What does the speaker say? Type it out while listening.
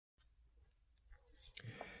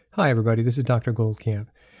Hi, everybody. This is Dr. Goldcamp.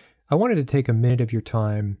 I wanted to take a minute of your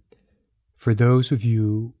time for those of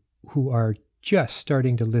you who are just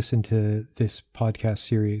starting to listen to this podcast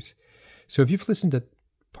series. So if you've listened to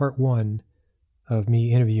part one of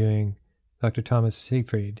me interviewing Dr. Thomas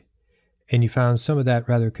Seyfried, and you found some of that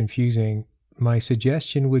rather confusing, my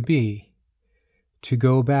suggestion would be to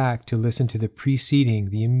go back to listen to the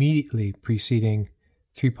immediately preceding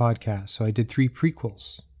 3 podcasts. So I did 3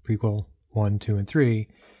 prequels, prequel 1, 2, and 3,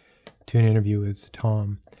 to an interview with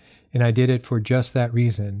Tom. And I did it for just that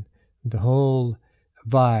reason. The whole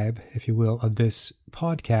vibe, if you will, of this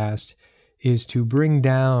podcast is to bring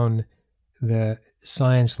down the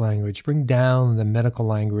science language, bring down the medical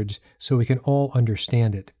language so we can all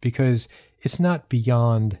understand it, because it's not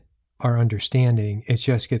beyond our understanding. It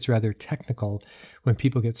just gets rather technical when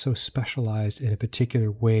people get so specialized in a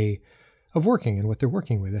particular way of working and what they're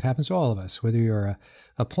working with. It happens to all of us, whether you're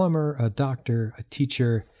a plumber, a doctor, a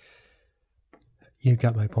teacher. You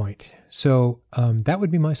got my point. So that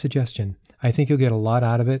would be my suggestion. I think you'll get a lot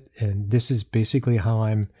out of it. And this is basically how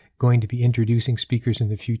I'm going to be introducing speakers in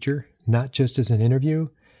the future, not just as an interview,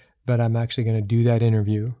 but I'm actually going to do that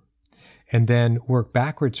interview and then work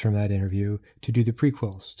backwards from that interview to do the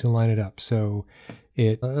prequels, to line it up. So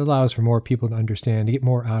it allows for more people to understand, to get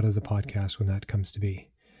more out of the podcast when that comes to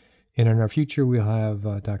be. And in our future, we'll have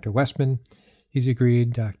Dr. Westman. He's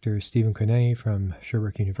agreed. Dr. Stephen Quinay from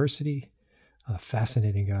Sherbrooke University. A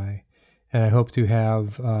fascinating guy. And I hope to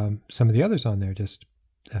have some of the others on there. Just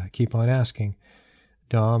keep on asking.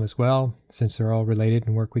 Dom as well, since they're all related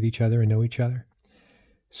and work with each other and know each other.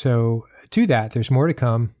 So to that, there's more to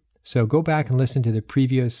come. So go back and listen to the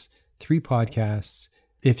previous 3 podcasts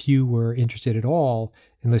if you were interested at all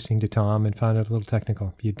in listening to Tom and found it a little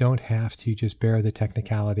technical. You don't have to just bear the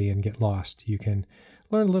technicality and get lost. You can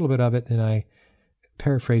learn a little bit of it, and I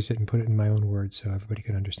paraphrase it and put it in my own words so everybody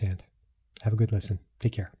can understand. Have a good listen.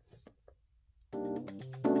 Take care.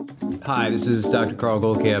 Hi, this is Dr. Carl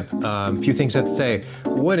Goldcamp. A few things I have to say.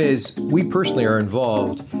 One is, we personally are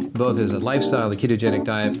involved both as a lifestyle, the ketogenic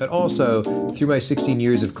diet, but also through my 16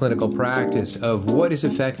 years of clinical practice of what is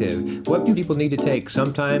effective. What do people need to take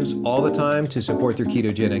sometimes, all the time, to support their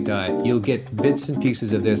ketogenic diet? You'll get bits and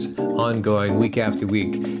pieces of this ongoing week after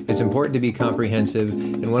week. It's important to be comprehensive.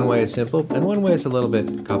 In one way it's simple, and one way it's a little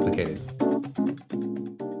bit complicated.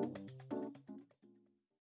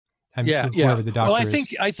 Yeah. Well, I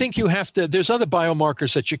think you have to. There's other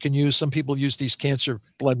biomarkers that you can use. Some people use these cancer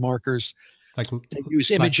blood markers. They use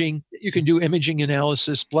imaging. You can do imaging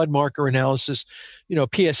analysis, blood marker analysis,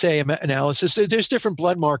 PSA analysis. There's different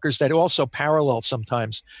blood markers that also parallel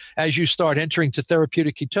sometimes. As you start entering to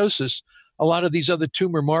therapeutic ketosis, a lot of these other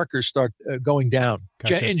tumor markers start going down.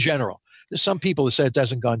 Gotcha. In general. There's some people that say it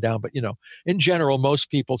hasn't gone down, but in general, most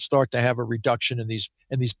people start to have a reduction in these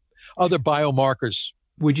other biomarkers.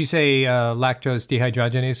 Would you say lactose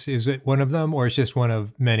dehydrogenase is it one of them, or it's just one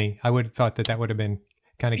of many? I would have thought that would have been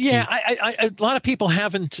kind of key. Yeah, a lot of people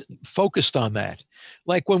haven't focused on that.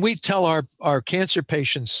 Like when we tell our cancer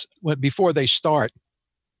patients before they start,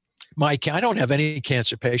 I don't have any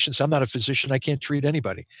cancer patients. I'm not a physician. I can't treat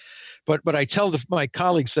anybody. But I tell my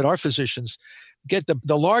colleagues that are physicians, get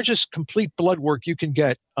the largest complete blood work you can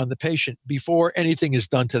get on the patient before anything is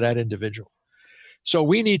done to that individual. So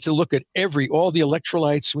we need to look at all the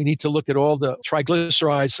electrolytes. We need to look at all the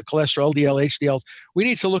triglycerides, the cholesterol, LDL, HDL. We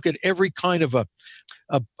need to look at every kind of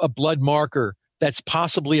a blood marker that's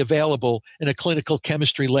possibly available in a clinical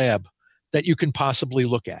chemistry lab that you can possibly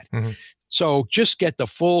look at. Mm-hmm. So just get the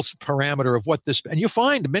full parameter of what this, and you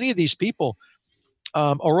find many of these people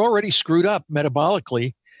are already screwed up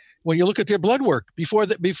metabolically when you look at their blood work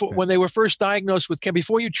when they were first diagnosed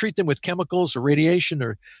before you treat them with chemicals or radiation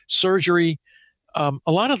or surgery. A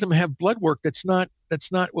lot of them have blood work that's not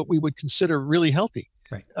what we would consider really healthy.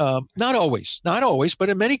 Right. Not always, but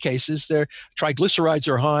in many cases, their triglycerides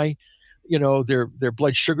are high. Their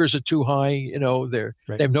blood sugars are too high.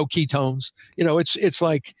 They have no ketones. It's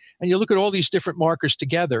like, and you look at all these different markers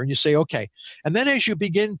together, and you say, okay. And then as you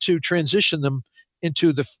begin to transition them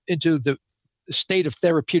into the state of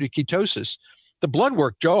therapeutic ketosis, the blood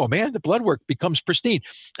work, the blood work becomes pristine.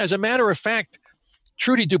 As a matter of fact,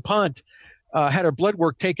 Trudy DuPont had her blood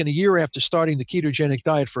work taken a year after starting the ketogenic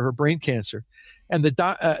diet for her brain cancer. And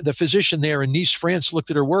the physician there in Nice, France,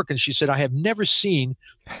 looked at her work and she said, I have never seen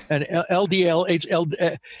an LDL,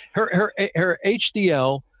 her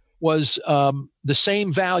HDL was the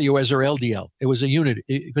same value as her LDL. It was a unit,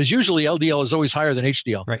 because usually LDL is always higher than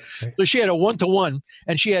HDL. Right. So she had a 1-to-1,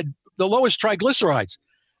 and she had the lowest triglycerides.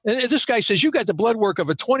 And this guy says, you got the blood work of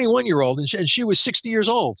a 21-year-old, and she was 60 years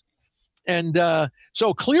old. And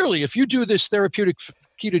so clearly, if you do this therapeutic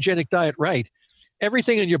ketogenic diet right,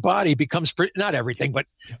 everything in your body becomes, not everything, but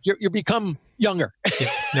you become younger.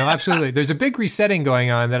 Yeah. No, absolutely. There's a big resetting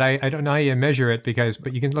going on that I don't know how you measure it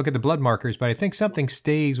but you can look at the blood markers, but I think something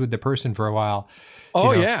stays with the person for a while.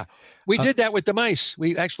 Oh, yeah. We did that with the mice.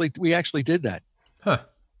 We actually did that. Huh.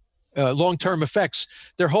 Long-term effects.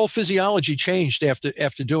 Their whole physiology changed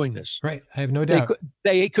after doing this. Right. I have no doubt.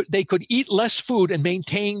 They could eat less food and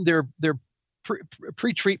maintain their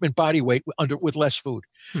pre-treatment body weight with less food.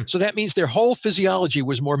 So that means their whole physiology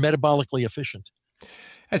was more metabolically efficient.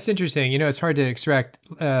 That's interesting. It's hard to extract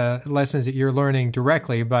lessons that you're learning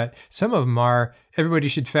directly, but some of them are everybody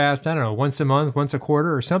should fast, I don't know, once a month, once a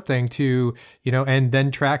quarter or something to, and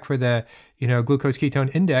then track for the, glucose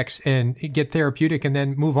ketone index and get therapeutic and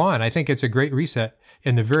then move on. I think it's a great reset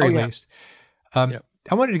in the very least.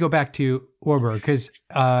 I wanted to go back to Warburg because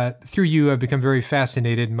through you, I've become very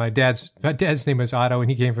fascinated. My dad's name was Otto, and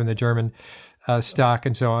he came from the German stock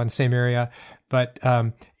and so on, same area. But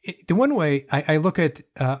the one way I look at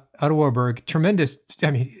Otto Warburg, tremendous,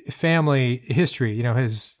 family history.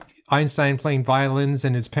 His Einstein playing violins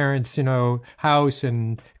and his parents, house,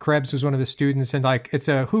 and Krebs was one of his students, and it's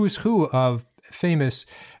a who's who of famous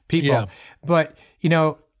people. Yeah. But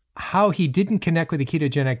how he didn't connect with the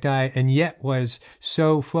ketogenic diet and yet was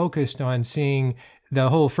so focused on seeing the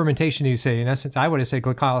whole fermentation, you say, in essence, I would have said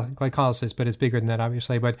glycolysis, but it's bigger than that,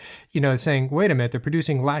 obviously. But, saying, wait a minute, they're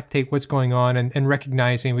producing lactate, what's going on? And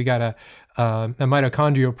recognizing we got a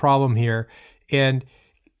mitochondrial problem here. And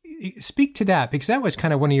speak to that, because that was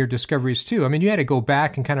kind of one of your discoveries too. You had to go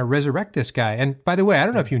back and kind of resurrect this guy. And by the way, I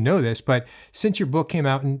don't know if you know this, but since your book came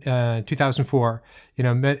out in 2004,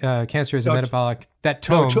 Cancer as a Metabolic, that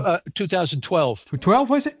tome. 2012. 12,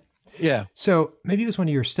 was it? Yeah. So maybe it was one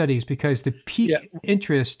of your studies, because the peak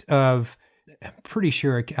interest of, I'm pretty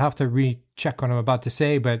sure, I'll have to recheck what I'm about to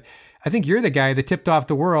say, but I think you're the guy that tipped off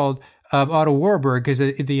the world of Otto Warburg, because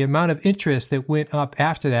the amount of interest that went up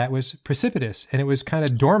after that was precipitous, and it was kind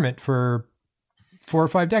of dormant for 4 or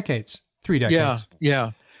 5 decades, 3 decades.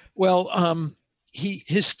 Yeah. Well,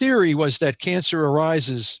 his theory was that cancer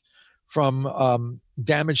arises from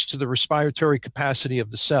damage to the respiratory capacity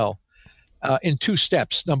of the cell in 2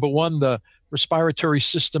 steps. Number 1, the respiratory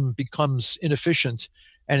system becomes inefficient,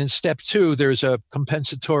 and in step 2, there's an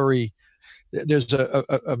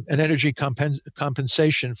energy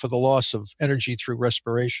compensation for the loss of energy through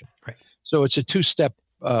respiration. Right. So it's a 2-step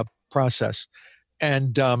process,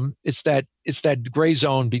 and it's that gray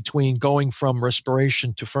zone between going from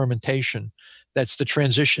respiration to fermentation. That's the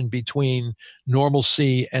transition between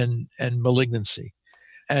normalcy and malignancy.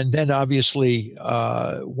 And then obviously,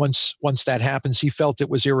 once that happens, he felt it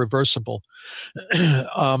was irreversible.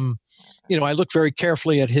 I looked very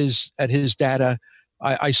carefully at his data.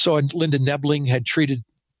 I saw Linda Nebling had treated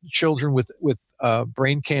children with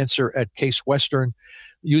brain cancer at Case Western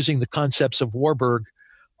using the concepts of Warburg.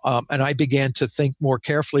 And I began to think more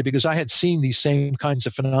carefully, because I had seen these same kinds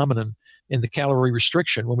of phenomenon in the calorie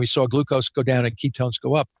restriction when we saw glucose go down and ketones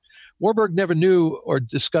go up. Warburg never knew or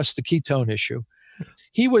discussed the ketone issue.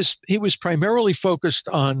 He was primarily focused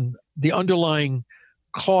on the underlying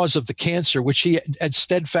cause of the cancer, which he had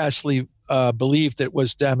steadfastly believed that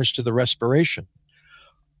was damage to the respiration.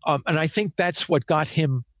 And I think that's what got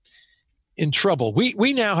him in trouble.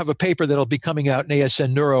 We now have a paper that'll be coming out in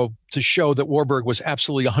ASN Neuro to show that Warburg was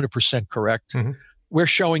absolutely 100% correct. Mm-hmm. We're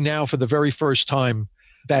showing now for the very first time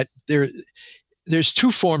that there's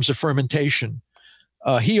 2 forms of fermentation.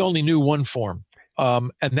 He only knew 1 form.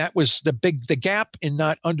 And that was the gap in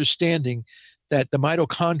not understanding that the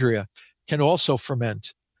mitochondria can also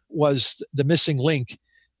ferment was the missing link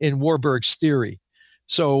in Warburg's theory.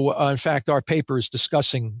 So, in fact, our paper is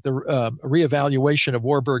discussing the reevaluation of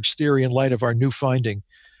Warburg's theory in light of our new finding,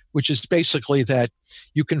 which is basically that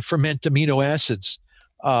you can ferment amino acids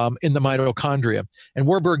in the mitochondria. And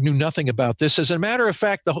Warburg knew nothing about this. As a matter of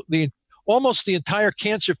fact, almost the entire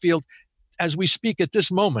cancer field, as we speak at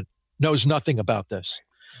this moment, knows nothing about this.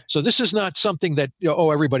 So this is not something that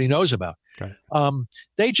everybody knows about. Got it.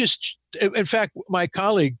 They just, in fact, my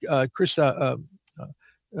colleague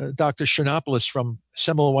Dr. Chernopoulos from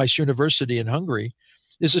Semmelweis University in Hungary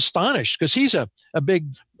is astonished, because he's a big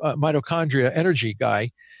mitochondria energy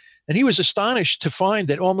guy, and he was astonished to find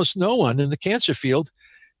that almost no one in the cancer field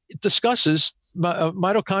discusses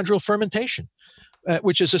mitochondrial fermentation,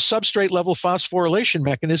 which is a substrate level phosphorylation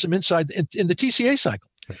mechanism inside in the TCA cycle.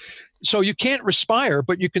 Right. So you can't respire,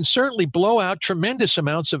 but you can certainly blow out tremendous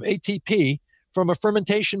amounts of ATP from a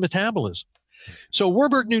fermentation metabolism. So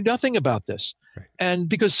Warburg knew nothing about this. Right. And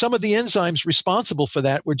because some of the enzymes responsible for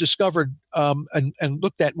that were discovered and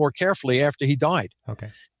looked at more carefully after he died. Okay.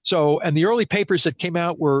 So, and the early papers that came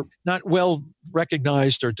out were not well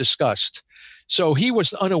recognized or discussed. So he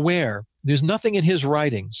was unaware. There's nothing in his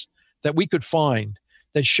writings that we could find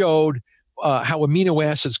that showed how amino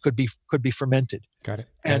acids could be fermented. Got it.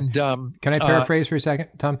 And can I paraphrase for a second,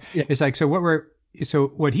 Tom? Yeah. It's like, so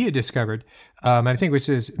what he had discovered, I think was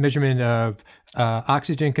his measurement of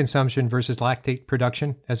oxygen consumption versus lactate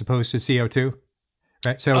production as opposed to CO2.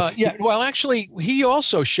 Right. So well, actually, he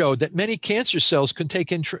also showed that many cancer cells can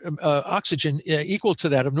take in oxygen equal to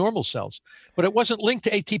that of normal cells, but it wasn't linked to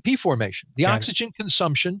ATP formation. The oxygen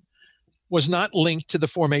consumption was not linked to the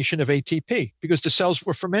formation of ATP because the cells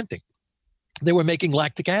were fermenting. They were making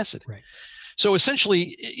lactic acid. Right. So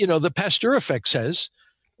essentially, the Pasteur effect says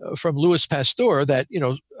from Louis Pasteur that,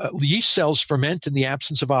 yeast cells ferment in the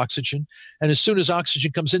absence of oxygen. And as soon as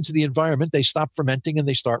oxygen comes into the environment, they stop fermenting and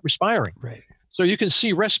they start respiring. Right. So you can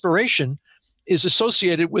see respiration is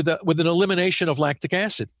associated with an elimination of lactic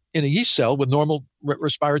acid in a yeast cell with normal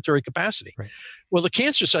respiratory capacity. Right. Well, the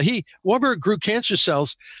cancer cell, Warburg grew cancer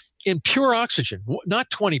cells in pure oxygen, not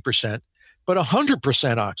 20%, but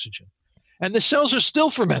 100% oxygen. And the cells are still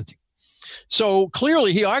fermenting. So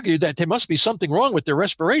clearly he argued that there must be something wrong with their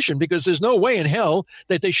respiration because there's no way in hell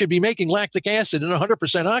that they should be making lactic acid in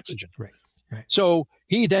 100% oxygen. Right. Right. So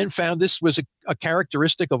he then found this was a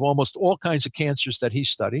characteristic of almost all kinds of cancers that he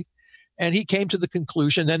studied. And he came to the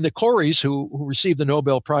conclusion, and the Coreys, who received the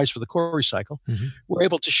Nobel Prize for the Corey cycle, were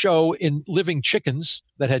able to show in living chickens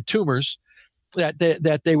that had tumors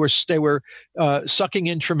that they were sucking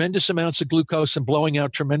in tremendous amounts of glucose and blowing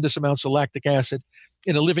out tremendous amounts of lactic acid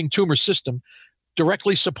in a living tumor system,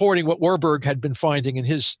 directly supporting what Warburg had been finding in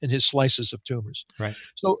his slices of tumors. Right.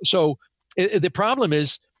 So the problem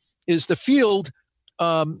is the field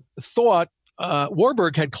thought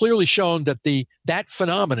Warburg had clearly shown that that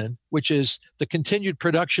phenomenon, which is the continued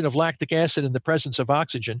production of lactic acid in the presence of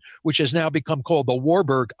oxygen, which has now become called the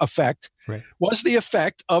Warburg effect, right, was the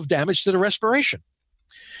effect of damage to the respiration.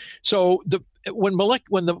 So when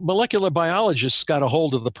the molecular biologists got a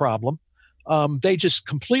hold of the problem, they just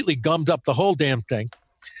completely gummed up the whole damn thing,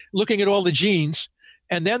 looking at all the genes.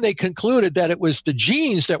 And then they concluded that it was the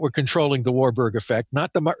genes that were controlling the Warburg effect,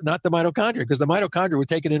 not the mitochondria, because the mitochondria were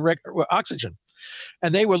taking in oxygen.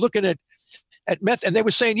 And they were looking at meth, and they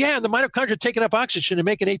were saying, yeah, the mitochondria are taking up oxygen and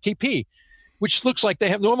making ATP, which looks like they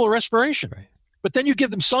have normal respiration. Right. But then you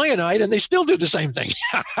give them cyanide, and they still do the same thing.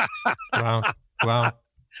 Wow.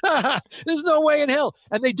 There's no way in hell.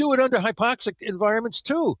 And they do it under hypoxic environments,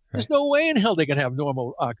 too. There's no way in hell they can have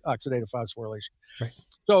normal oxidative phosphorylation. Right.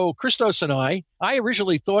 So Christos and I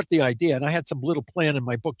originally thought the idea, and I had some little plan in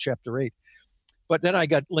my book, Chapter 8. But then I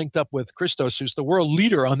got linked up with Christos, who's the world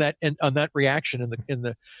leader on that reaction in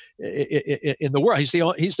the world.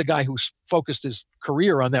 He's the guy who's focused his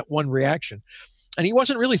career on that one reaction. And he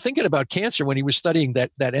wasn't really thinking about cancer when he was studying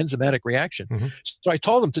that enzymatic reaction. Mm-hmm. So I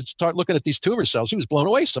told him to start looking at these tumor cells. He was blown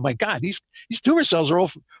away. So my God, these tumor cells are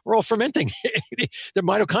all fermenting. They're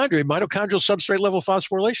mitochondrial substrate level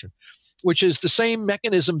phosphorylation, which is the same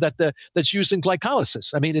mechanism that's used in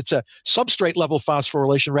glycolysis. I mean, it's a substrate level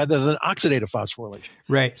phosphorylation rather than oxidative phosphorylation.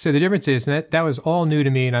 Right. So the difference is, and that was all new to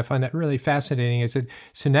me, and I find that really fascinating, is that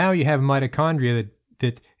so now you have mitochondria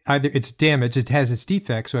that either it's damaged, it has its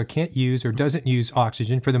defects, so it can't use or doesn't use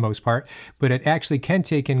oxygen for the most part, but it actually can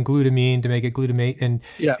take in glutamine to make it glutamate, and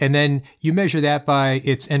then you measure that by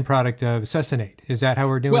its end product of succinate. Is that how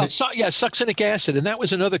we're doing it? Succinic acid, and that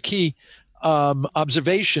was another key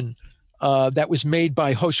observation that was made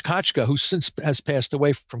by Hosh Kochka, who since has passed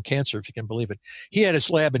away from cancer, if you can believe it. He had his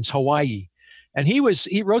lab in Hawaii, and he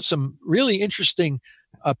wrote some really interesting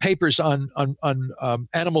papers on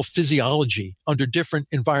animal physiology under different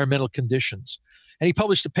environmental conditions. And he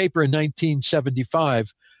published a paper in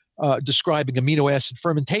 1975 describing amino acid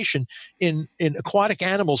fermentation in aquatic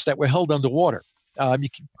animals that were held underwater.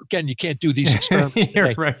 You can't do these experiments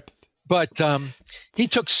today. Right. But he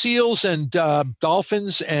took seals and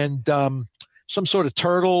dolphins and some sort of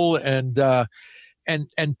turtle and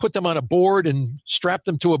put them on a board and strapped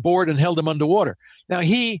them to a board and held them underwater. Now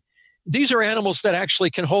these are animals that actually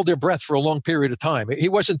can hold their breath for a long period of time. He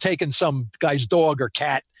wasn't taking some guy's dog or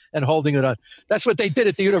cat and holding it on. That's what they did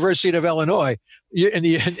at the University of Illinois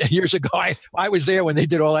years ago. I was there when they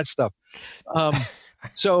did all that stuff.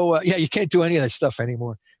 You can't do any of that stuff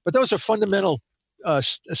anymore. But those are fundamental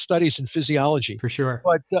studies in physiology, for sure.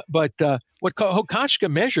 But what Kochka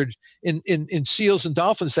measured in seals and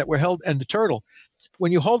dolphins that were held, and the turtle,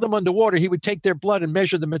 when you hold them underwater, he would take their blood and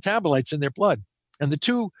measure the metabolites in their blood, and the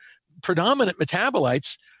two predominant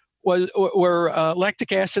metabolites were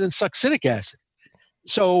lactic acid and succinic acid.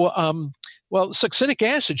 So, succinic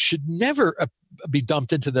acid should never be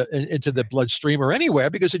dumped into the bloodstream or anywhere,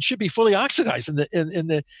 because it should be fully oxidized in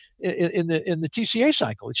the TCA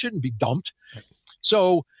cycle. It shouldn't be dumped. Right.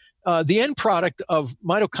 So the end product of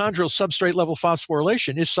mitochondrial substrate level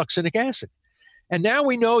phosphorylation is succinic acid. And now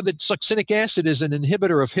we know that succinic acid is an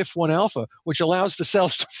inhibitor of HIF-1 alpha, which allows the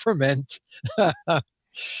cells to ferment.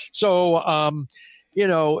 So,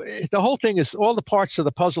 the whole thing is, all the parts of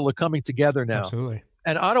the puzzle are coming together now. Absolutely.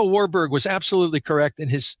 And Otto Warburg was absolutely correct in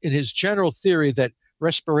his general theory that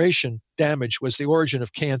respiration damage was the origin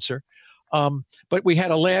of cancer. But we had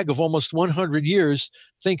a lag of almost 100 years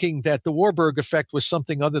thinking that the Warburg effect was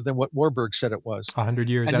something other than what Warburg said it was. 100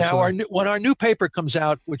 years. And absolutely. now when our new paper comes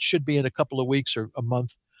out, which should be in a couple of weeks or a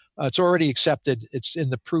month, it's already accepted. It's in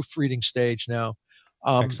the proofreading stage now.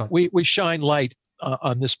 We shine light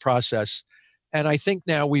on this process, and I think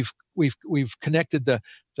now we've connected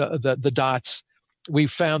the dots.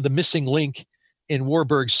 We've found the missing link in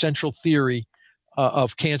Warburg's central theory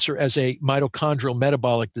of cancer as a mitochondrial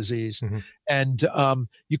metabolic disease. Mm-hmm. And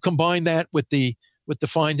you combine that with the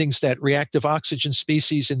findings that reactive oxygen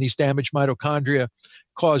species in these damaged mitochondria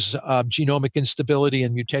cause genomic instability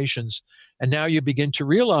and mutations. And now you begin to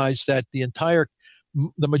realize that the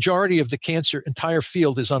majority of the cancer entire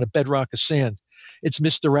field is on a bedrock of sand. It's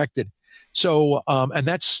misdirected. So, and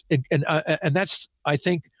that's I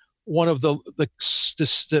think one of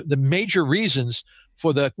the major reasons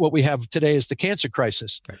for what we have today is the cancer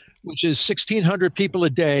crisis, right, which is 1,600 people a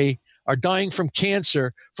day are dying from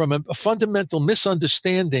cancer from a fundamental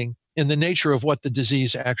misunderstanding in the nature of what the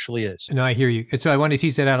disease actually is. No, I hear you. And so I want to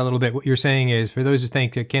tease that out a little bit. What you're saying is, for those who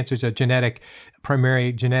think that cancer is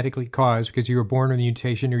primarily genetically caused because you were born with a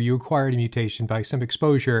mutation or you acquired a mutation by some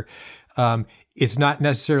exposure, it's not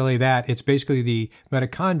necessarily that. It's basically the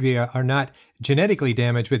mitochondria are not genetically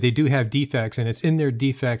damaged, but they do have defects, and it's in their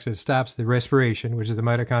defects that stops the respiration, which is the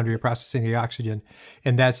mitochondria processing the oxygen,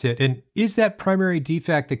 and that's it. And is that primary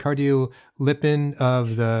defect the cardiolipin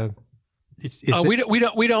of the?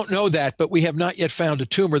 We don't know that, but we have not yet found a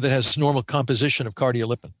tumor that has normal composition of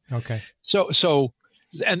cardiolipin. Okay. So.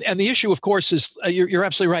 And the issue, of course, is you're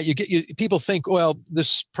absolutely right. People think, well,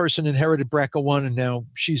 this person inherited BRCA1 and now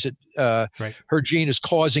she's right, her gene is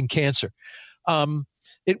causing cancer.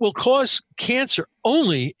 It will cause cancer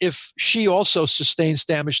only if she also sustains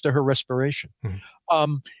damage to her respiration.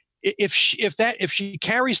 Mm-hmm. If she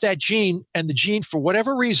carries that gene and the gene for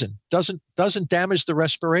whatever reason doesn't damage the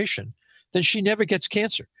respiration, then she never gets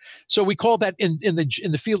cancer. So we call that in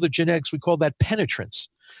the field of genetics, we call that penetrance.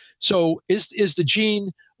 So is the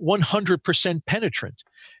gene 100% penetrant?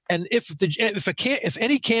 And if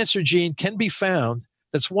any cancer gene can be found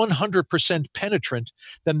that's 100% penetrant,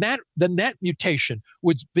 then that mutation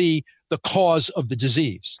would be the cause of the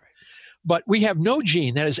disease. But we have no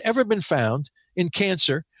gene that has ever been found in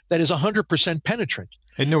cancer that is 100% penetrant.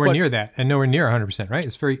 And nowhere near that, and nowhere near 100%, right?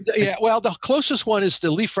 It's very... Yeah, well, the closest one is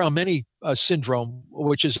the Li-Fraumeni syndrome,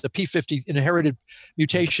 which is the P50 inherited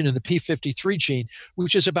mutation in the P53 gene,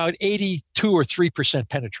 which is about 82 or 3%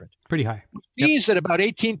 penetrant. Pretty high. Which means that about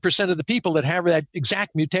 18% of the people that have that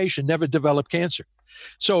exact mutation never develop cancer.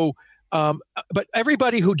 So, but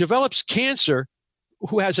everybody who develops cancer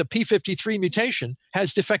who has a P53 mutation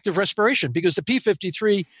has defective respiration, because the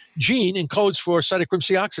P53 gene encodes for cytochrome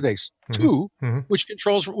C oxidase 2, mm-hmm.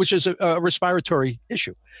 which is a respiratory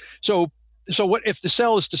issue. So what if the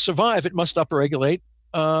cell is to survive? It must upregulate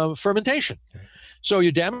fermentation. Okay. So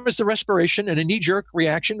you damage the respiration, and a knee-jerk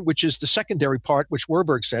reaction, which is the secondary part, which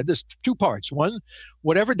Warburg said. There's two parts. One,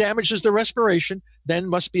 whatever damages the respiration, then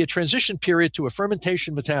must be a transition period to a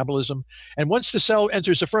fermentation metabolism. And once the cell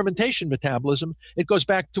enters a fermentation metabolism, it goes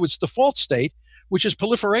back to its default state, which is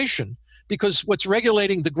proliferation, because what's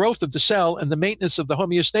regulating the growth of the cell and the maintenance of the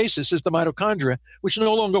homeostasis is the mitochondria, which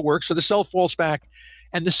no longer works, so the cell falls back.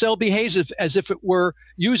 And the cell behaves as if it were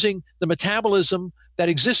using the metabolism that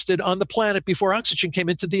existed on the planet before oxygen came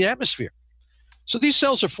into the atmosphere. So these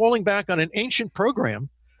cells are falling back on an ancient program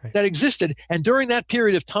that existed. And during that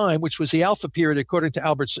period of time, which was the alpha period, according to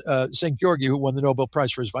Albert Szent-Györgyi, who won the Nobel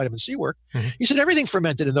Prize for his vitamin C work, mm-hmm. he said everything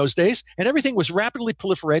fermented in those days, and everything was rapidly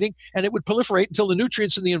proliferating, and it would proliferate until the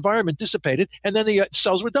nutrients in the environment dissipated, and then the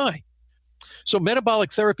cells would die. So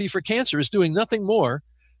metabolic therapy for cancer is doing nothing more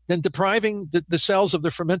than depriving the cells of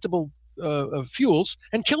their fermentable fuels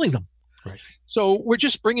and killing them. Right. So we're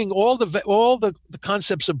just bringing all the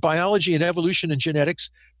concepts of biology and evolution and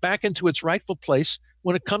genetics back into its rightful place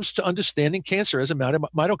when it comes to understanding cancer as a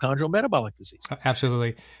mitochondrial metabolic disease.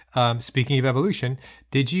 Absolutely. Speaking of evolution,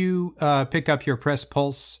 did you pick up your press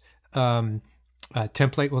pulse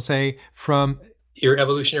template, we'll say, from your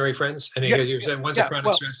evolutionary friends? I mean, you said one's a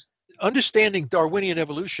chronic stress. Understanding Darwinian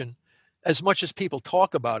evolution as much as people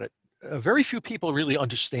talk about it, very few people really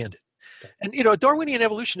understand it. And you know, Darwinian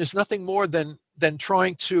evolution is nothing more than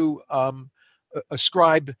trying to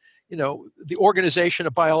ascribe, you know, the organization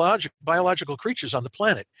of biological creatures on the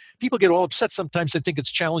planet. People get all upset sometimes. They think it's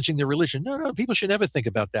challenging their religion. No, people should never think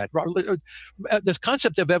about that. The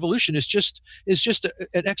concept of evolution is just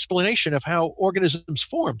an explanation of how organisms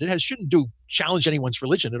formed. Shouldn't challenge anyone's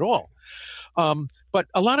religion at all. But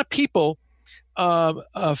a lot of people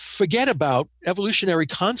forget about evolutionary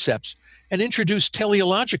concepts and introduce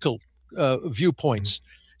teleological viewpoints.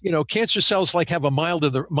 You know, cancer cells have a mind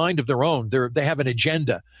of their own. They have an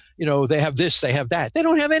agenda. You know, they have this, they have that. They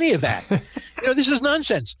don't have any of that. You know, this is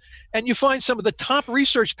nonsense. And you find some of the top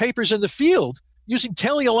research papers in the field using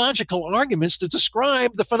teleological arguments to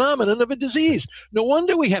describe the phenomenon of a disease. No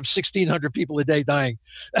wonder we have 1,600 people a day dying.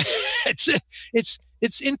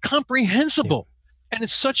 It's incomprehensible, and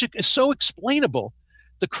it's so explainable.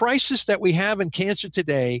 The crisis that we have in cancer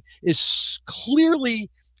today is clearly.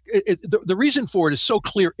 The reason for it is so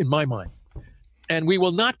clear in my mind. And we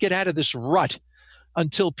will not get out of this rut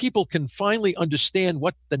until people can finally understand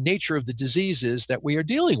what the nature of the disease is that we are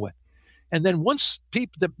dealing with. And then once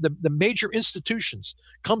the major institutions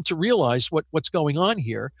come to realize what's going on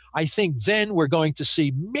here, I think then we're going to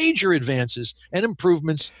see major advances and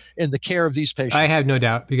improvements in the care of these patients. I have no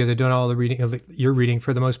doubt, because I've done all the reading you're reading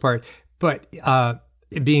for the most part. But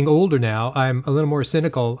being older now, I'm a little more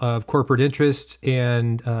cynical of corporate interests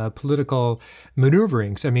and political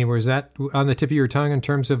maneuverings. I mean, was that on the tip of your tongue in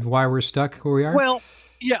terms of why we're stuck where we are? Well,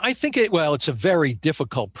 yeah, I think it's a very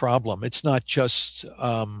difficult problem. It's not just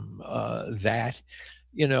that.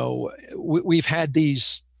 You know, we've had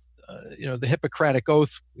these, you know, the Hippocratic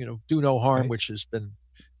Oath, you know, do no harm, right, which has been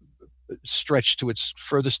stretched to its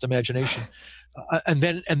furthest imagination. And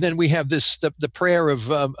then we have the prayer of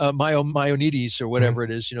Maimonides or whatever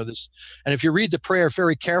it is, you know, this. And if you read the prayer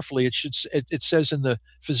very carefully, it says in the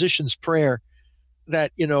physician's prayer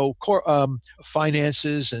that, you know,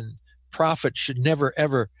 finances and profit should never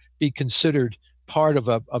ever be considered part of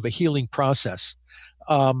a healing process.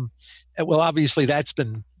 Well, obviously that's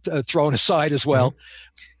been thrown aside as well.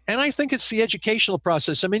 And I think it's the educational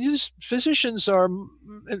process. I mean, these physicians are,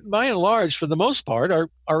 by and large, for the most part,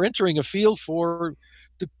 are entering a field for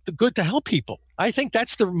the good to help people. I think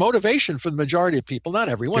that's the motivation for the majority of people, not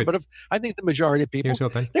everyone, but I think the majority of people,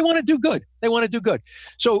 they want to do good. They want to do good.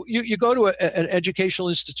 So you go to an educational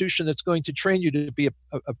institution that's going to train you to be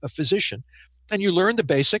a physician, and you learn the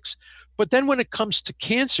basics. But then when it comes to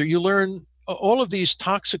cancer, you learn all of these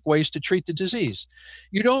toxic ways to treat the disease.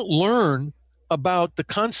 You don't learn about the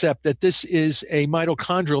concept that this is a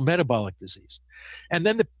mitochondrial metabolic disease. And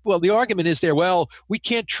then the argument is there, well, we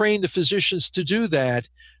can't train the physicians to do that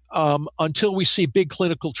until we see big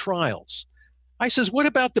clinical trials. I says, what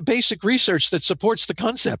about the basic research that supports the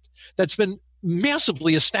concept that's been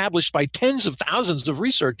massively established by tens of thousands of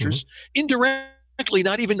researchers, indirectly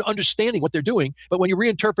not even understanding what they're doing, but when you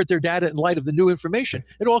reinterpret their data in light of the new information,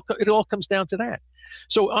 it all comes down to that.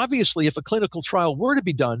 So obviously, if a clinical trial were to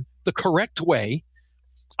be done the correct way,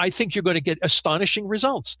 I think you're going to get astonishing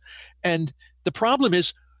results. And the problem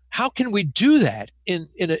is, how can we do that in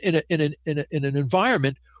an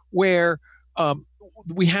environment where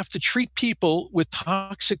we have to treat people with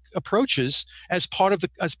toxic approaches as part of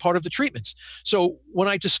the treatments? So when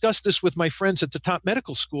I discuss this with my friends at the top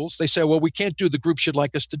medical schools, they say, well, we can't do the groups you'd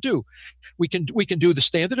like us to do. We can do the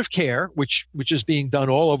standard of care, which is being done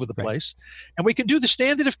all over the place. And we can do the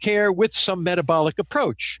standard of care with some metabolic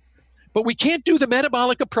approach. But we can't do the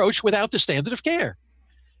metabolic approach without the standard of care.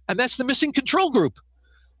 And that's the missing control group.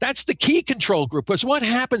 That's the key control group. Because what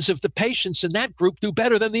happens if the patients in that group do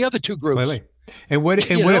better than the other two groups? Clearly. And what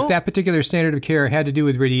if that particular standard of care had to do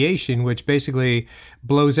with radiation, which basically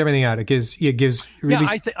blows everything out? It gives really.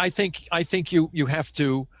 Yeah, I think you have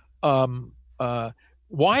to. Why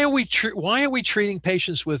are we treating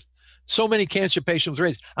patients with so many cancer patients with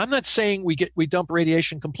radiation? I'm not saying we dump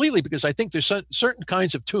radiation completely, because I think there's certain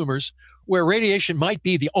kinds of tumors where radiation might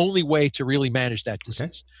be the only way to really manage that disease.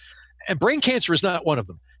 Okay. And brain cancer is not one of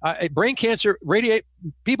them. Brain cancer,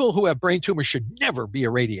 people who have brain tumors should never be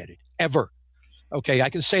irradiated, ever. Okay, I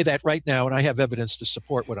can say that right now, and I have evidence to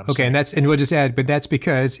support what I'm saying. Okay, and we'll just add, but that's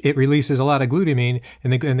because it releases a lot of glutamine,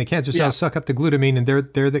 and the cancer cells suck up the glutamine, and they're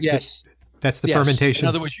the that's the fermentation. In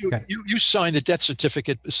other words, you sign the death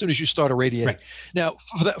certificate as soon as you start irradiating. Right. Now,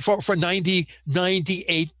 for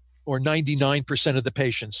 98 or 99% of the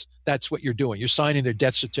patients, that's what you're doing. You're signing their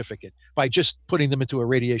death certificate by just putting them into a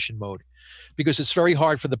radiation mode, because it's very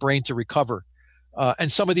hard for the brain to recover.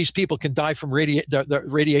 And some of these people can die from the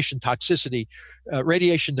radiation toxicity,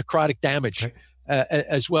 radiation necrotic damage,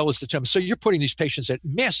 as well as the tumor. So you're putting these patients at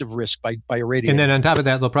massive risk by irradiating. And then on top of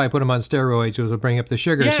that, they'll probably put them on steroids, which will bring up the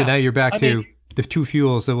sugar. Yeah. So now you're back to the two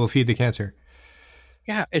fuels that will feed the cancer.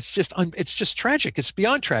 Yeah, it's just tragic. It's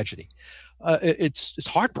beyond tragedy. It's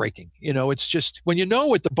heartbreaking. It's just when you know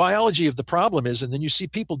what the biology of the problem is, and then you see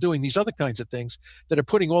people doing these other kinds of things that are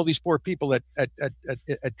putting all these poor people at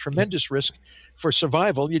tremendous risk for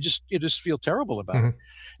survival. You just feel terrible about it,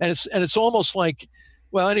 and it's almost like,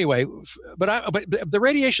 well, anyway. But the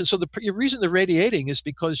radiation. So the reason they're radiating is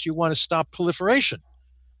because you want to stop proliferation.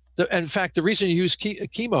 In fact, the reason you use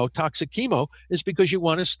toxic chemo, is because you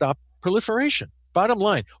want to stop proliferation. Bottom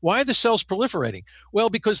line, why are the cells proliferating? Well,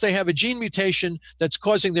 because they have a gene mutation that's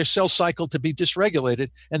causing their cell cycle to be dysregulated,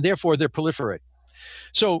 and therefore they're proliferating.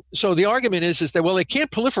 So the argument is that, well, they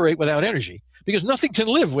can't proliferate without energy because nothing can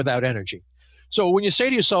live without energy. So when you say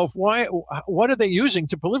to yourself, what are they using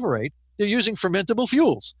to proliferate? They're using fermentable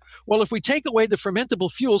fuels. Well, if we take away the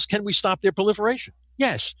fermentable fuels, can we stop their proliferation?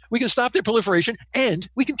 Yes, we can stop their proliferation and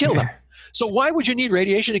we can kill them. So why would you need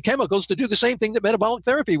radiation and chemicals to do the same thing that metabolic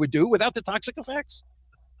therapy would do without the toxic effects?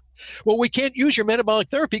 Well, we can't use your metabolic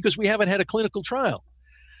therapy because we haven't had a clinical trial.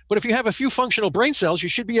 But if you have a few functional brain cells, you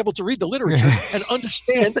should be able to read the literature and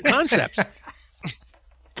understand the concepts.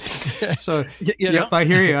 So, I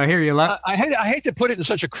hear you. I hate to put it in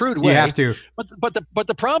such a crude way. You have to. But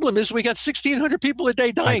the problem is we got 1,600 people a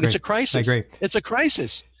day dying. It's a crisis. I agree. It's a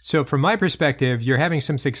crisis. So from my perspective, you're having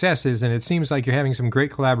some successes, and it seems like you're having some great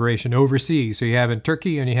collaboration overseas. So you have in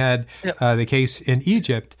Turkey, and you had the case in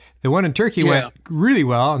Egypt. The one in Turkey went really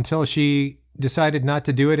well until she decided not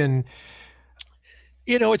to do it. And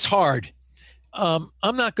it's hard. I'm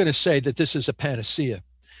not going to say that this is a panacea,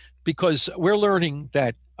 because we're learning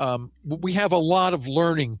that we have a lot of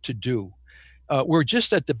learning to do. We're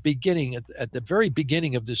just at the beginning, at the very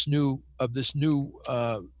beginning of this new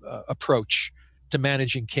approach to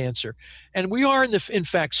managing cancer, and we are in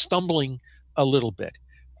fact stumbling a little bit.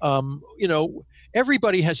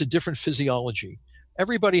 Everybody has a different physiology.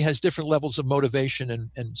 Everybody has different levels of motivation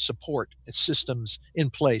and support and systems in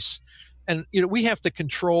place. And we have to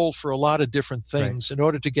control for a lot of different things in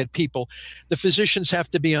order to get people. The physicians have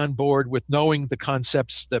to be on board with knowing the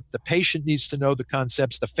concepts. The patient needs to know the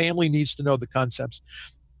concepts. The family needs to know the concepts.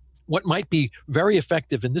 What might be very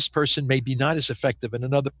effective in this person may be not as effective in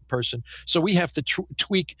another person. So we have to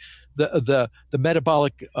tweak the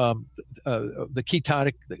metabolic, the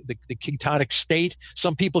ketotic state.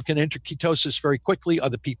 Some people can enter ketosis very quickly.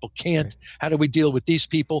 Other people can't. How do we deal with these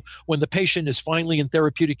people? When the patient is finally in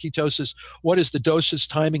therapeutic ketosis, what is the doses,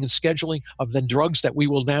 timing, and scheduling of the drugs that we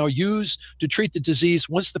will now use to treat the disease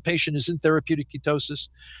once the patient is in therapeutic ketosis?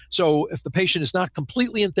 So if the patient is not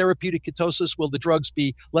completely in therapeutic ketosis, will the drugs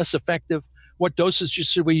be less effective? What doses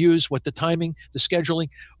should we use? What the timing, the scheduling?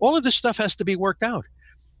 All of this stuff has to be worked out.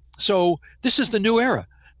 So this is the new era.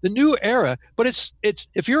 But it's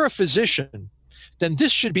if you're a physician, then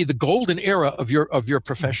this should be the golden era of your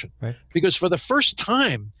profession. Right. Because for the first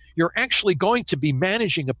time, you're actually going to be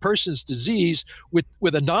managing a person's disease with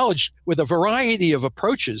a variety of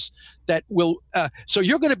approaches that will, so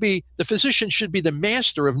you're going to be, the physician should be the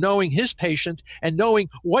master of knowing his patient and knowing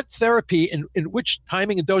what therapy and in which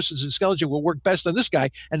timing and doses and scheduling will work best on this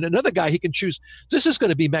guy, and another guy he can choose. This is going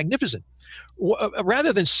to be magnificent.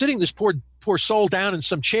 Rather than sitting this poor soul down in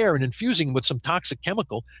some chair and infusing him with some toxic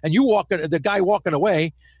chemical, and the guy walking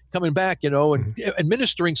away, coming back, and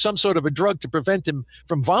administering some sort of a drug to prevent him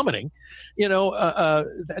from vomiting,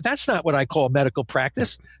 that's not what I call medical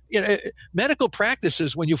practice. Medical practice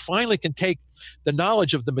is when you finally can take the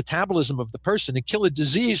knowledge of the metabolism of the person and kill a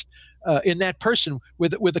disease in that person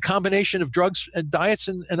with a combination of drugs and diets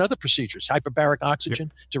and other procedures, hyperbaric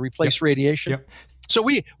oxygen to replace radiation. So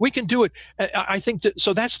we can do it. I think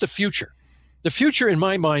so that's the future. The future in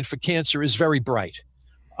my mind for cancer is very bright.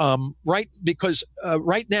 Because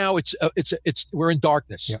right now we're in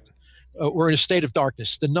darkness. We're in a state of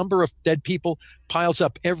darkness. The number of dead people piles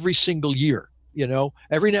up every single year.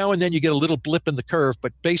 Every now and then you get a little blip in the curve,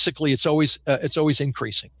 but basically it's always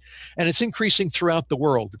increasing, and it's increasing throughout the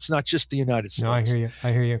world. It's not just the United States. No,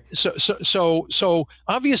 I hear you. So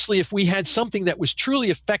obviously, if we had something that was truly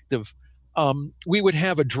effective, we would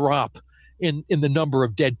have a drop in the number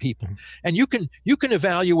of dead people. And you can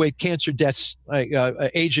evaluate cancer deaths,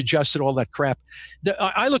 age adjusted, all that crap.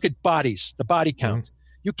 I look at bodies, the body count.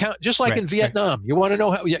 You count just like in Vietnam. You want to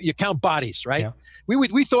know how you count bodies, right?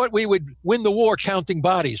 We thought we would win the war counting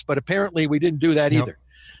bodies, but apparently we didn't do that either.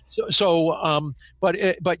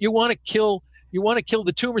 But you want to kill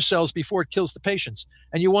the tumor cells before it kills the patients,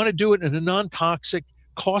 and you want to do it in a non-toxic,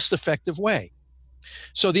 cost-effective way.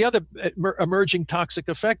 So the other emerging toxic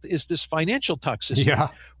effect is this financial toxicity, Yeah.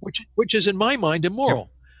 which is in my mind immoral.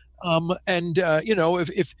 Yep.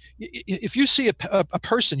 If you see a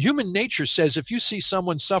person, human nature says if you see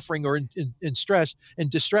someone suffering or in stress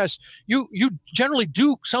and distress, you generally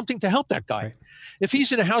do something to help that guy. Right. If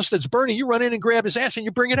he's in a house that's burning, you run in and grab his ass and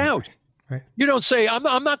you bring it out. Right. You don't say,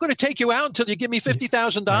 I'm not going to take you out until you give me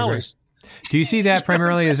 $50,000. Right. Do you see that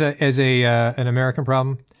primarily as an American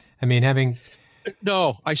problem? I mean,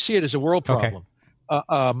 No, I see it as a world problem. Okay.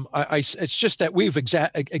 It's just that we've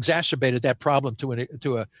exacerbated that problem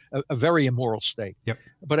to a very immoral state. Yep.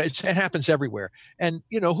 But it happens everywhere. And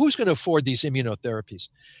who's going to afford these immunotherapies?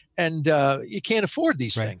 And you can't afford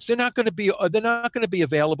these things. They're not going to be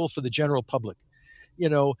available for the general public.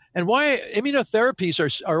 And why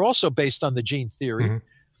immunotherapies are also based on the gene theory. Mm-hmm.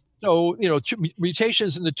 So,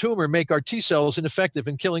 mutations in the tumor make our T cells ineffective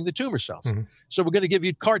in killing the tumor cells. Mm-hmm. So we're going to give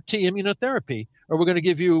you CAR T immunotherapy, or we're going to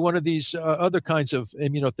give you one of these other kinds of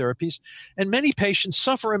immunotherapies. And many patients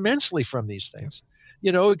suffer immensely from these things.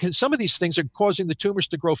 Some of these things are causing the tumors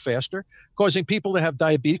to grow faster, causing people to have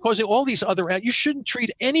diabetes, causing all these other. You shouldn't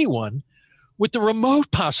treat anyone with the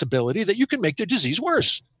remote possibility that you can make their disease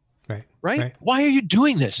worse. Right? Why are you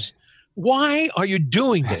doing this? Why are you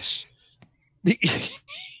doing this?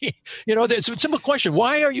 It's a simple question.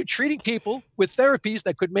 Why are you treating people with therapies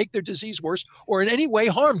that could make their disease worse or in any way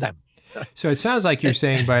harm them? So it sounds like you're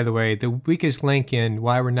saying, by the way, the weakest link in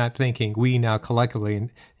why we're not thinking, we now collectively in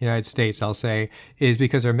the United States, I'll say, is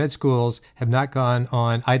because our med schools have not gone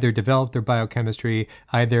on, either developed their biochemistry,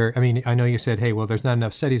 I know you said, hey, well, there's not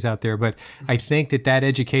enough studies out there, but I think that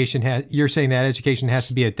education you're saying that education has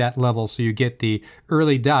to be at that level so you get the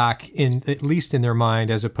early doc at least in their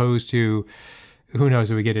mind, as opposed to, who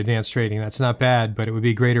knows, if we get advanced training. That's not bad, but it would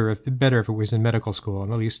be better if it was in medical school, at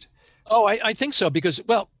least. Oh, I think so, because,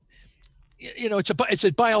 well, it's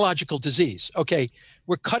a biological disease. Okay,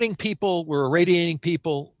 we're cutting people, we're irradiating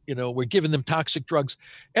people, we're giving them toxic drugs.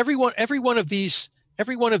 Every one of these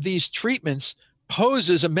treatments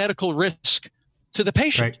poses a medical risk to the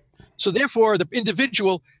patient. Right. So therefore, the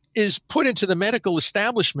individual is put into the medical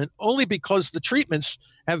establishment only because the treatments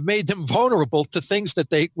have made them vulnerable to things that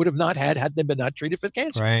they would have not had they been not treated for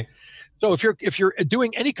cancer. Right. So if you're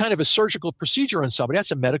doing any kind of a surgical procedure on somebody, that's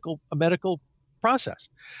a medical process.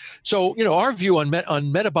 So, our view on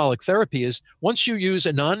metabolic therapy is, once you use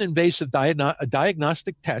a non-invasive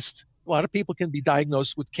diagnostic test, a lot of people can be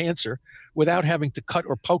diagnosed with cancer without having to cut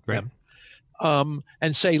or poke them.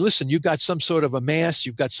 And say, listen, you've got some sort of a mass,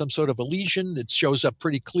 you've got some sort of a lesion, it shows up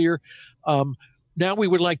pretty clear. Now we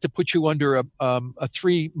would like to put you under a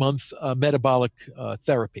 3-month metabolic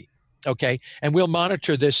therapy. Okay. And we'll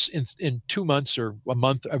monitor this in 2 months or a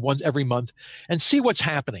month, every month, and see what's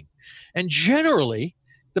happening. And generally,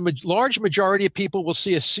 the large majority of people will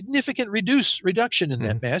see a significant reduction in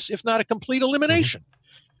that mass, if not a complete elimination.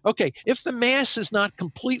 Okay. If the mass is not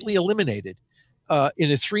completely eliminated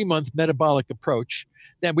in a 3-month metabolic approach,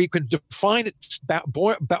 then we can define its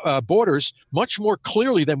borders much more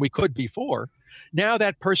clearly than we could before. Now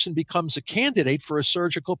that person becomes a candidate for a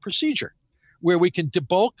surgical procedure where we can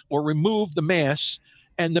debulk or remove the mass,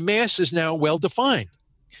 and the mass is now well defined.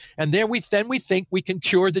 And then we think we can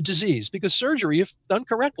cure the disease, because surgery, if done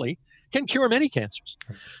correctly, can cure many cancers.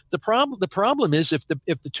 The problem is if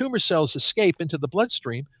the tumor cells escape into the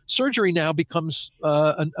bloodstream, surgery now becomes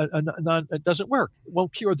it doesn't work. It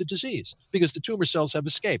won't cure the disease because the tumor cells have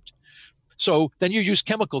escaped. So then you use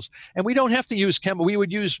chemicals, and we don't have to use we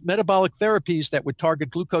would use metabolic therapies that would target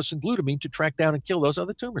glucose and glutamine to track down and kill those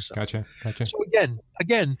other tumor cells. Gotcha. So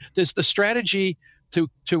again, there's the strategy to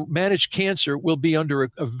manage cancer will be under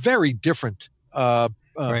a very different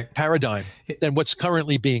paradigm than what's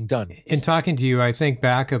currently being done. In talking to you, I think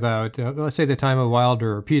back about, let's say, the time of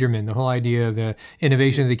Wilder or Peterman, the whole idea of the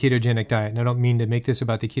innovation of the ketogenic diet. And I don't mean to make this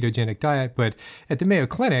about the ketogenic diet, but at the Mayo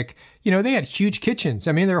Clinic, they had huge kitchens.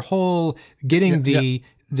 I mean, their whole getting the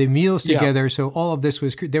meals together. So all of this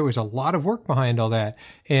there was a lot of work behind all that.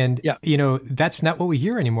 And, that's not what we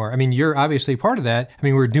hear anymore. I mean, you're obviously part of that. I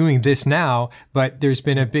mean, we're doing this now, but there's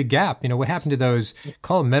been a big gap. What happened to those,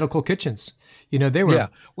 call them medical kitchens? They were. Yeah.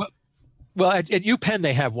 Well, at UPenn,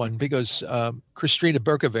 they have one because Kristina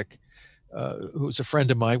Berkovic, who's a friend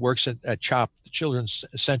of mine, works at CHOP, the Children's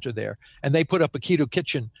Center there, and they put up a keto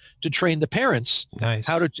kitchen to train the parents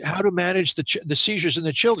how to manage the seizures in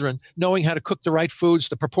the children, knowing how to cook the right foods,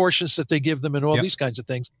 the proportions that they give them, and all these kinds of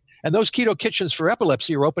things. And those keto kitchens for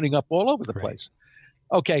epilepsy are opening up all over the place.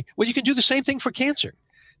 Okay, well, you can do the same thing for cancer.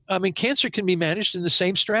 I mean, cancer can be managed in the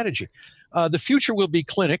same strategy. The future will be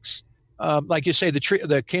clinics like you say,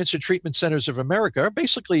 the cancer treatment centers of America are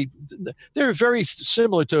basically, they're very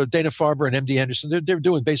similar to Dana-Farber and MD Anderson. They're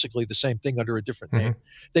doing basically the same thing under a different name.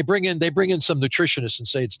 They bring in some nutritionists and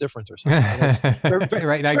say it's different or something. It's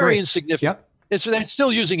very insignificant. Yep. They're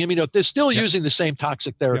still using they're still using the same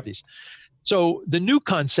toxic therapies. Yep. So the new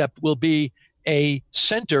concept will be a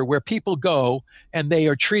center where people go and they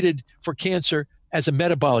are treated for cancer as a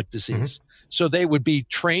metabolic disease. So they would be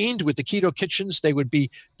trained with the keto kitchens. They would be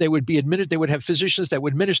admitted. They would have physicians that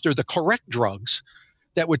would administer the correct drugs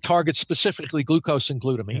that would target specifically glucose and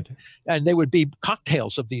glutamine. And they would be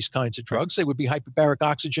cocktails of these kinds of drugs. They would be hyperbaric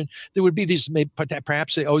oxygen. There would be these,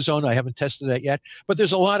 perhaps the ozone. I haven't tested that yet. But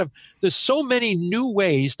there's so many new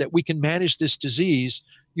ways that we can manage this disease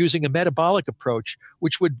using a metabolic approach,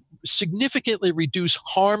 which would significantly reduce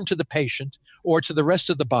harm to the patient or to the rest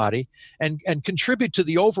of the body and contribute to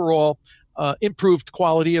the overall improved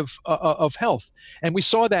quality of health. And we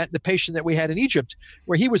saw that in the patient that we had in Egypt,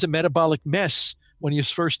 where he was a metabolic mess when he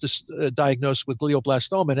was first diagnosed with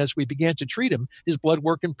glioblastoma. And as we began to treat him, his blood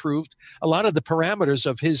work improved. A lot of the parameters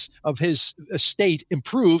of his state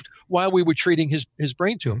improved while we were treating his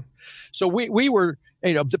brain tumor. So we were,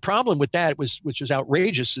 the problem with that which was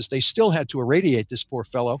outrageous, is they still had to irradiate this poor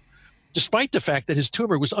fellow, despite the fact that his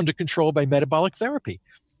tumor was under control by metabolic therapy.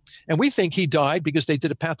 And we think he died because they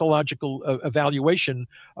did a pathological evaluation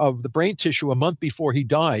of the brain tissue a month before he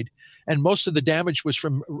died. And most of the damage was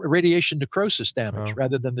from radiation necrosis damage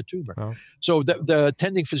rather than the tumor. So the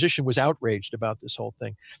attending physician was outraged about this whole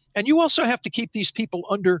thing. And you also have to keep these people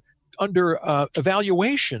under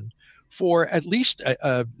evaluation for at least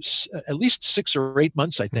 6 or 8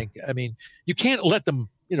 months, I think. I mean, you can't let them,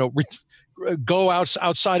 go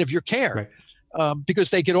outside of your care. Right.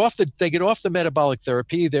 Because they get off the metabolic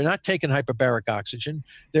therapy. They're not taking hyperbaric oxygen.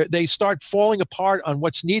 They start falling apart on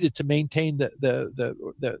what's needed to maintain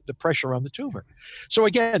the pressure on the tumor. So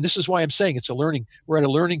again, this is why I'm saying we're at a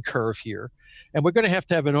learning curve here, and we're going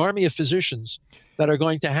to have an army of physicians that are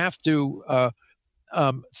going to have to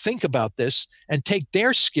think about this and take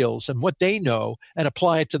their skills and what they know and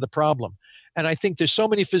apply it to the problem. And I think there's so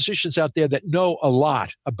many physicians out there that know a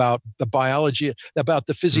lot about the biology, about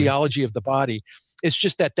the physiology of the body. It's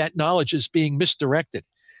just that knowledge is being misdirected.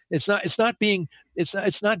 It's not being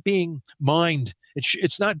mined.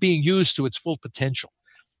 It's not being used to its full potential.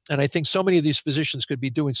 And I think so many of these physicians could be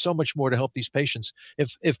doing so much more to help these patients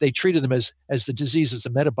if they treated them as the disease as a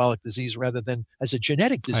metabolic disease rather than as a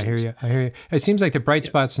genetic disease. I hear you. It seems like the bright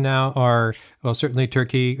spots now are, well, certainly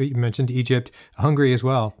Turkey, you mentioned Egypt, Hungary as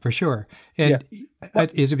well, for sure. And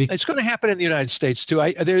it's going to happen in the United States too.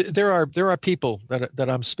 There are people that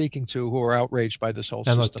I'm speaking to who are outraged by this whole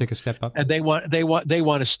system. Let's take a step up. And they want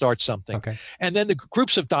to start something. Okay. And then the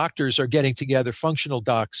groups of doctors are getting together, functional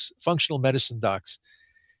medicine docs.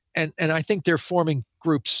 And I think they're forming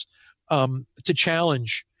groups to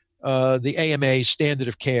challenge the AMA standard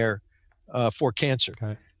of care for cancer.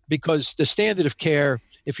 Okay. Because the standard of care,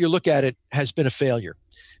 if you look at it, has been a failure.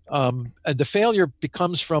 And the failure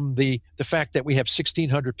becomes from the fact that we have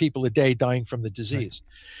 1,600 people a day dying from the disease.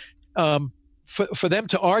 Right. For them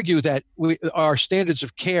to argue that our standards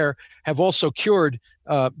of care have also cured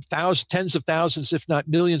tens of thousands, if not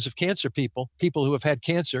millions of people who have had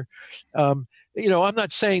cancer, I'm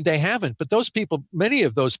not saying they haven't, but those people,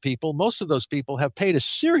 most of those people have paid a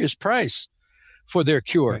serious price for their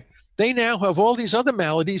cure. Right. They now have all these other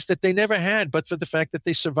maladies that they never had, but for the fact that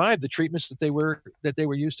they survived the treatments that they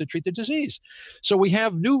were used to treat the disease. So we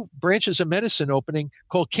have new branches of medicine opening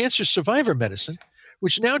called cancer survivor medicine,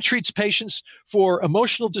 which now treats patients for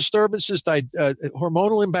emotional disturbances,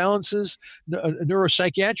 hormonal imbalances,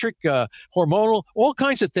 neuropsychiatric, hormonal, all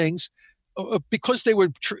kinds of things, because they were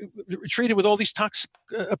treated with all these toxic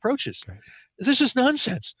approaches. Right. This is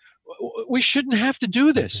nonsense. We shouldn't have to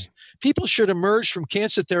do this. Okay. People should emerge from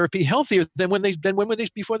cancer therapy healthier than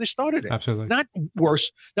before they started it. Absolutely, not worse.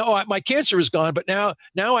 No, my cancer is gone, but now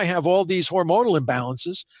I have all these hormonal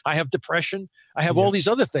imbalances. I have depression. I have all these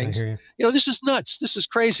other things. This is nuts. This is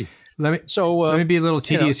crazy. Let me be a little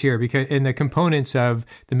tedious here, because in the components of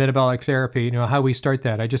the metabolic therapy, how we start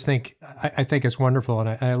that, I just think I think it's wonderful,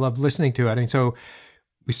 and I love listening to it. I mean, so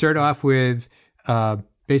we start off with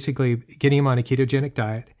basically getting them on a ketogenic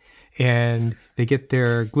diet, and they get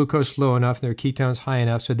their glucose low enough, their ketones high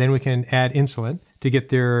enough, so then we can add insulin to get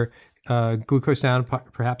their glucose down,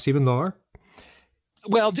 perhaps even lower.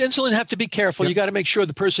 Well, insulin have to be careful. Yep. You got to make sure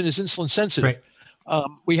the person is insulin sensitive. Right.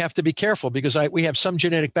 we have to be careful because we have some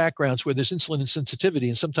genetic backgrounds where there's insulin insensitivity,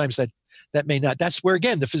 and sometimes that may not. That's where,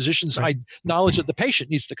 again, the physician's knowledge of the patient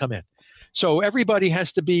needs to come in. So everybody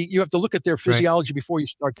has to be, you have to look at their physiology before you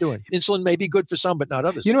start doing. Insulin may be good for some, but not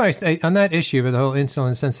others. You know, on that issue of the whole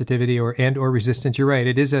insulin sensitivity or resistance, you're right.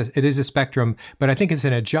 It is a spectrum, but I think it's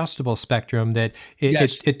an adjustable spectrum that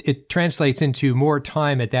it translates into more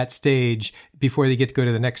time at that stage before they get to go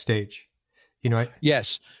to the next stage. You know,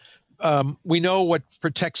 yes. We know what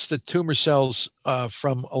protects the tumor cells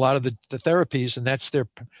from a lot of the therapies, and that's their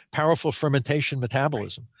powerful fermentation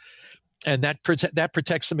metabolism. And that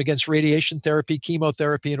protects them against radiation therapy,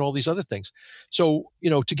 chemotherapy, and all these other things. So,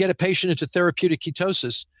 to get a patient into therapeutic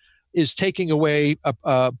ketosis is taking away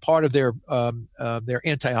a part of their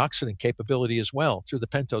antioxidant capability as well through the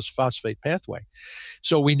pentose phosphate pathway.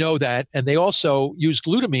 So we know that, and they also use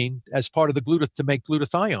glutamine as part of the to make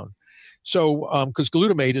glutathione. So, because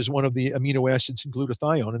glutamate is one of the amino acids in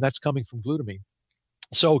glutathione, and that's coming from glutamine.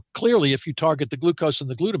 So clearly, if you target the glucose and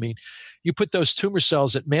the glutamine, you put those tumor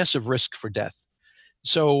cells at massive risk for death.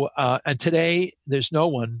 So, and today there's no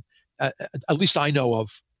one, at least I know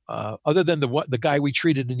of, other than the guy we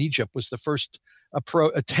treated in Egypt was the first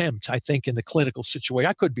attempt, I think, in the clinical situation.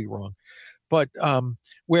 I could be wrong, but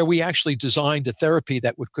where we actually designed a therapy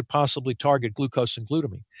that could possibly target glucose and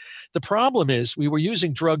glutamine. The problem is we were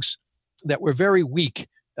using drugs that were very weak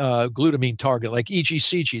glutamine target, like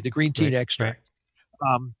EGCG, the green tea extract.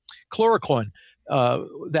 Chloroquine,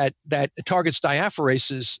 that targets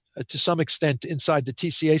diapherases to some extent inside the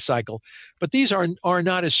TCA cycle, but these are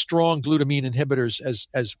not as strong glutamine inhibitors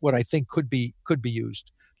as what I think could be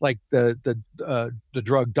used, like the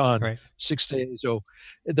drug Don 6 days. So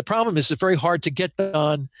the problem is it's very hard to get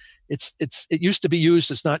Don. It used to be used.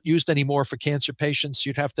 It's not used anymore for cancer patients.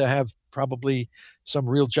 You'd have to have probably some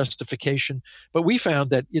real justification. But we found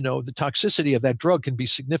that, the toxicity of that drug can be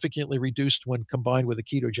significantly reduced when combined with a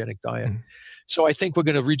ketogenic diet. Mm-hmm. So I think we're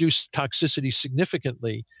going to reduce toxicity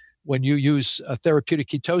significantly when you use therapeutic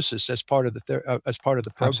ketosis as part of the program.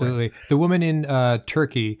 Absolutely. The woman in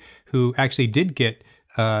Turkey who actually did get,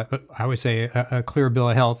 I would say, a clear bill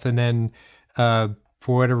of health, and then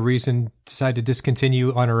for whatever reason, decided to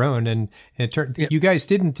discontinue on her own. And you guys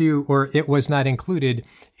didn't do, or it was not included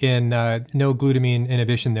in no glutamine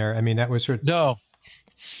inhibition there. I mean, that was No.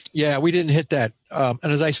 Yeah, we didn't hit that. And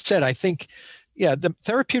as I said, I think, the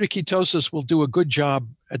therapeutic ketosis will do a good job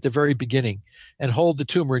at the very beginning and hold the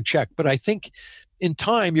tumor in check. But I think in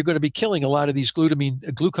time, you're going to be killing a lot of these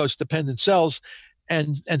glucose-dependent cells,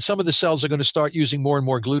 and some of the cells are going to start using more and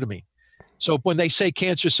more glutamine. So when they say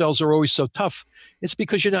cancer cells are always so tough, it's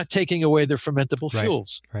because you're not taking away their fermentable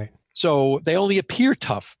fuels. Right. So they only appear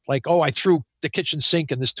tough, like, I threw the kitchen sink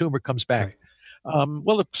and this tumor comes back. Right.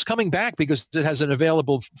 Well, it's coming back because it has an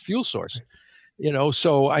available fuel source. Right.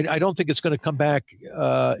 So I don't think it's going to come back,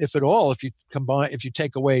 if at all, if you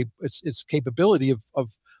take away its capability of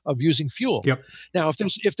using fuel. Yep. Now,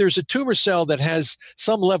 if there's a tumor cell that has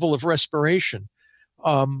some level of respiration,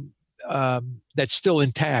 that's still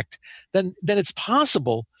intact, then it's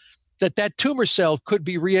possible that tumor cell could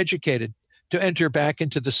be re-educated to enter back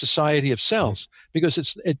into the society of cells,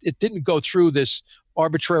 because it didn't go through this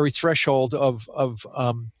arbitrary threshold of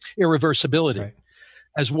irreversibility. Right.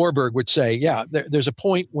 As Warburg would say, there's a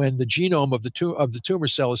point when the genome of the tumor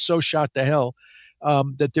cell is so shot to hell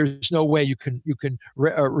that there's no way you can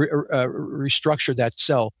restructure that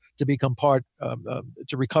cell to become part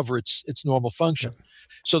to recover its normal function. Yeah.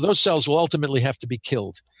 So those cells will ultimately have to be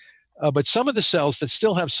killed. But some of the cells that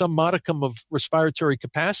still have some modicum of respiratory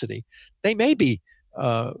capacity, they may be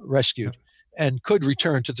rescued and could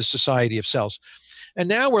return to the society of cells. And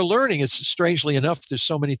now we're learning, it's strangely enough, there's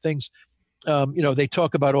so many things. They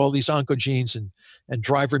talk about all these oncogenes and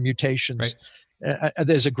driver mutations. Right.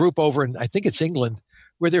 There's a group over in, I think it's England,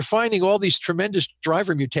 where they're finding all these tremendous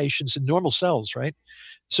driver mutations in normal cells, right?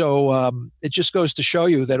 So it just goes to show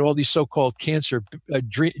you that all these so-called cancer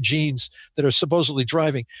genes that are supposedly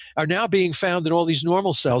driving are now being found in all these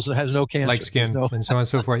normal cells that has no cancer. Like skin and so on and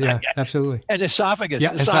so forth. Yeah, absolutely. And esophagus.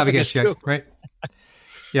 Yeah, esophagus too. Right.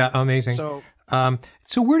 Yeah, amazing.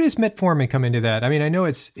 So where does metformin come into that? I mean, I know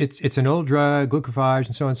it's an old drug, glucophage,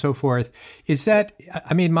 and so on and so forth. Is that?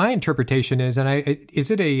 I mean, my interpretation is,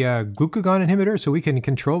 is it a glucagon inhibitor so we can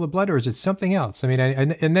control the blood, or is it something else? I mean,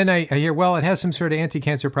 and then I hear, well, it has some sort of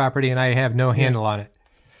anti-cancer property, and I have no handle on it.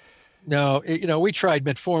 No, we tried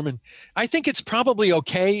metformin. I think it's probably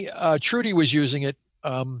okay. Trudy was using it.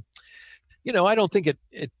 I don't think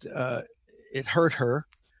it hurt her.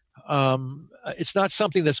 It's not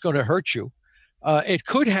something that's going to hurt you. It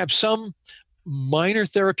could have some minor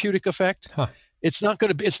therapeutic effect. Huh. It's not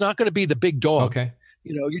going to be the big dog. Okay.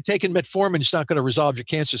 You're taking metformin, it's not going to resolve your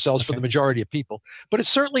cancer cells for the majority of people, but it's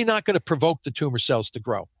certainly not going to provoke the tumor cells to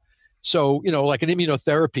grow. So, like an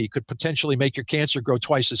immunotherapy could potentially make your cancer grow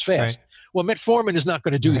twice as fast. Right. Well, metformin is not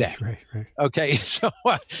going to do that. Right. Okay. So,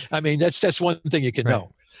 I mean, that's one thing you can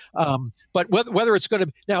know. But whether it's going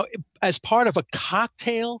to, now, as part of a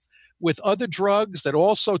cocktail with other drugs that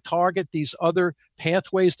also target these other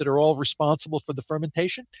pathways that are all responsible for the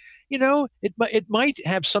fermentation, it might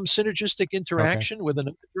have some synergistic interaction with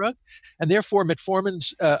another drug, and therefore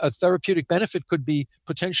metformin's a therapeutic benefit could be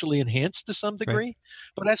potentially enhanced to some degree. Right.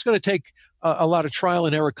 But that's going to take a lot of trial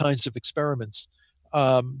and error kinds of experiments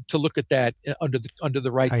to look at that under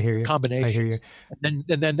the right combination. I hear you. And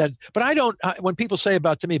then that, but when people say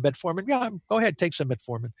to me metformin, go ahead, take some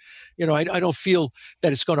metformin. I don't feel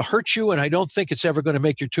that it's going to hurt you, and I don't think it's ever going to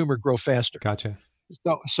make your tumor grow faster. Gotcha.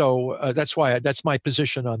 So that's my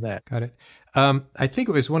position on that. Got it. I think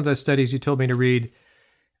it was one of those studies you told me to read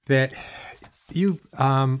that you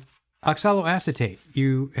oxaloacetate.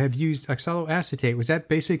 You have used oxaloacetate. Was that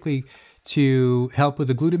basically to help with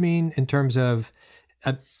the glutamine in terms of?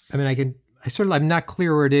 I'm not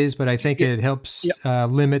clear where it is, but I think it helps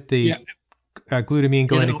limit the glutamine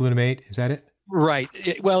going to glutamate. Is that it? Right.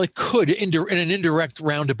 It could in an indirect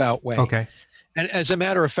roundabout way. Okay. And as a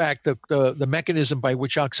matter of fact, the mechanism by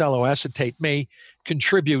which oxaloacetate may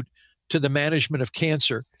contribute to the management of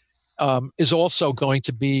cancer is also going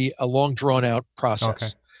to be a long, drawn-out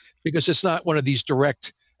process, because it's not one of these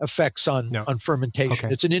direct effects on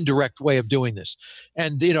fermentation. It's an indirect way of doing this.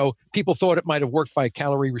 And, people thought it might have worked by a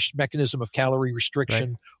mechanism of calorie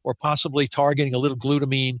restriction, or possibly targeting a little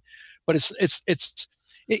glutamine, but it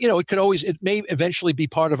may eventually be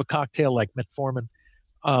part of a cocktail like metformin.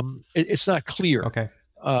 It's not clear. Okay.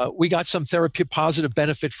 We got some positive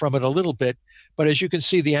benefit from it a little bit, but as you can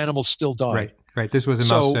see, the animals still died. Right. This was a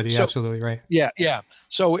mouse study. Absolutely right. Yeah.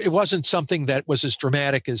 So it wasn't something that was as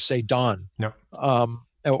dramatic as, say, Don. No.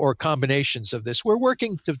 Or combinations of this. We're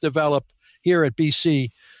working to develop here at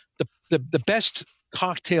BC the best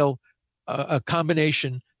cocktail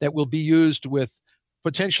combination that will be used with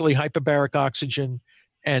potentially hyperbaric oxygen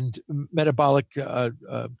and metabolic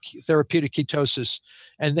therapeutic ketosis,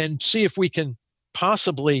 and then see if we can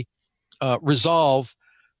possibly resolve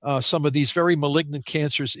some of these very malignant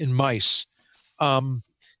cancers in mice. And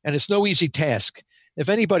it's no easy task. If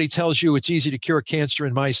anybody tells you it's easy to cure cancer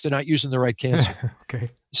in mice, they're not using the right cancer. Okay.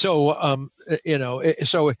 So,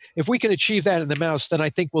 so if we can achieve that in the mouse, then I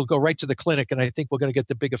think we'll go right to the clinic, and I think we're going to get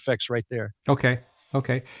the big effects right there. Okay.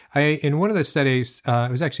 In one of the studies,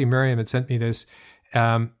 it was actually Miriam that sent me this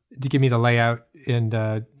to give me the layout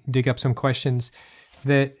and dig up some questions,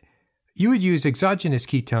 that you would use exogenous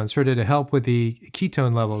ketones sort of to help with the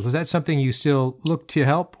ketone levels. Is that something you still look to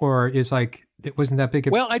help, or is it wasn't that big?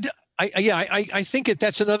 Well, I think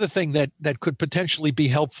that's another thing that could potentially be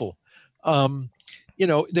helpful.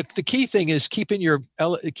 The key thing is keeping your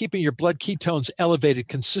blood ketones elevated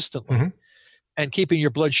consistently, and keeping your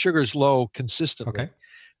blood sugars low consistently. Okay.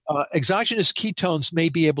 Exogenous ketones may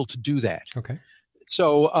be able to do that. Okay.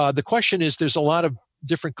 So the question is, there's a lot of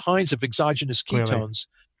different kinds of exogenous ketones,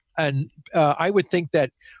 and I would think that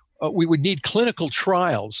we would need clinical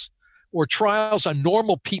trials or trials on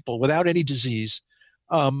normal people without any disease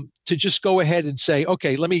to just go ahead and say,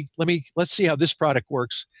 okay, let's see how this product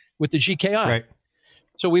works with the GKI. Right.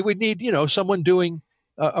 So we would need, someone doing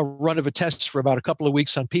a run of a test for about a couple of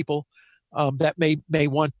weeks on people that may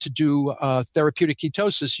want to do therapeutic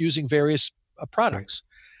ketosis using various products. Right.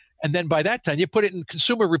 And then by that time, you put it in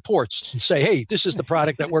Consumer Reports and say, hey, this is the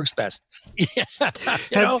product that works best.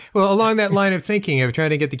 Well, along that line of thinking of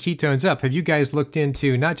trying to get the ketones up, have you guys looked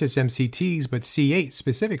into not just MCTs, but C8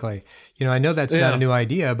 specifically? I know that's not a new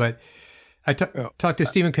idea, but I talked to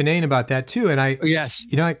Stephen Kinane about that too. And Yes.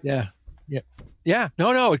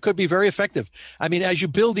 No, it could be very effective. I mean, as you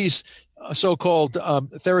build these so-called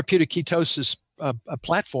therapeutic ketosis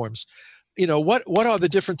platforms, what are the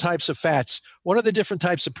different types of fats? What are the different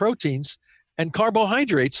types of proteins and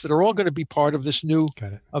carbohydrates that are all going to be part of this new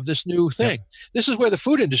thing? Yep. This is where the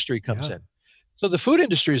food industry comes in. So the food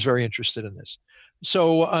industry is very interested in this.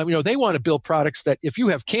 So they want to build products that if you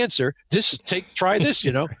have cancer, try this.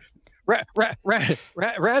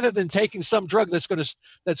 Rather than taking some drug that's going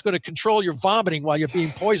to control your vomiting while you're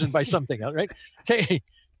being poisoned by something, right? Take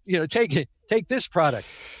this product.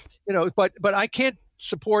 But I can't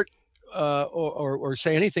support or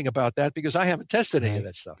say anything about that because I haven't tested any of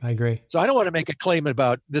that stuff. I agree. So I don't want to make a claim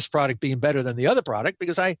about this product being better than the other product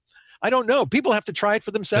because I don't know. People have to try it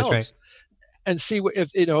for themselves. That's right. and see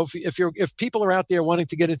if people are out there wanting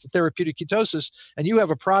to get into therapeutic ketosis, and you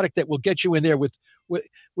have a product that will get you in there with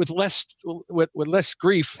less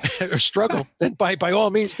grief or struggle, then by all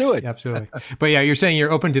means do it. Absolutely. But yeah, you're saying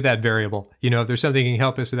you're open to that variable. If there's something that can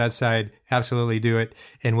help us with that side, absolutely do it,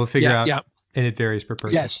 and we'll figure out. Yeah. And it varies per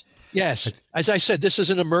person. Yes. As I said, this is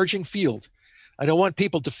an emerging field. I don't want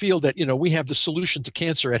people to feel that we have the solution to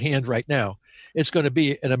cancer at hand right now. It's going to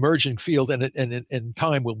be an emerging field, and in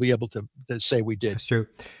time we'll be able to say we did. That's true.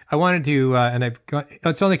 I wanted to,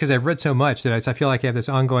 it's only because I've read so much that I feel like I have this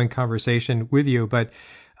ongoing conversation with you. But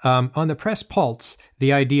on the Press Pulse,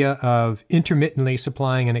 the idea of intermittently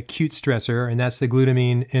supplying an acute stressor, and that's the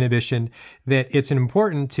glutamine inhibition, that it's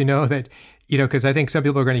important to know that, because I think some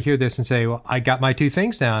people are going to hear this and say, well, I got my two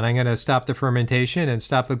things down. I'm going to stop the fermentation and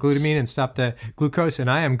stop the glutamine and stop the glucose, and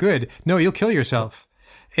I am good. No, you'll kill yourself.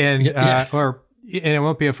 And it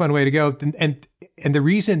won't be a fun way to go. And the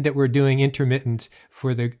reason that we're doing intermittent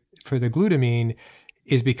for the glutamine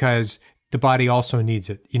is because the body also needs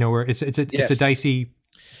it. Where it's a dicey.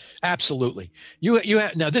 Absolutely. You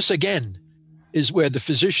have, now this again is where the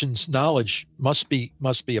physician's knowledge must be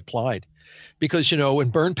applied, because in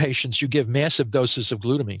burn patients you give massive doses of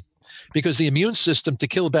glutamine, because the immune system, to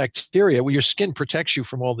kill bacteria, your skin protects you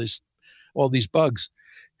from all these bugs.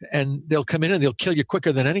 And they'll come in and they'll kill you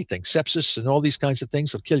quicker than anything. Sepsis and all these kinds of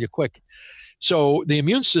things will kill you quick. So the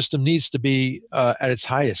immune system needs to be at its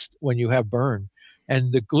highest when you have burn.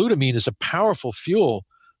 And the glutamine is a powerful fuel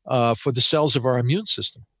for the cells of our immune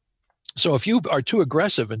system. So if you are too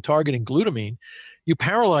aggressive in targeting glutamine, you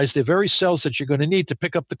paralyze the very cells that you're going to need to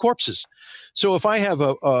pick up the corpses. So if I have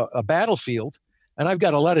a battlefield and I've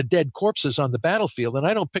got a lot of dead corpses on the battlefield and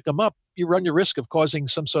I don't pick them up, you run your risk of causing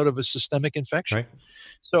some sort of a systemic infection.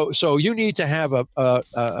 Right. So you need to have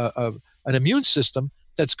an immune system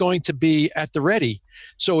that's going to be at the ready.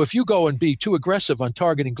 So if you go and be too aggressive on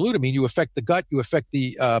targeting glutamine, you affect the gut, you affect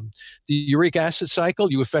the uric acid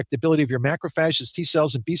cycle, you affect the ability of your macrophages, T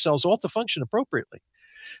cells and B cells all to function appropriately.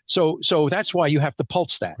 So that's why you have to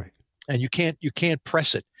pulse that. Right. And you can't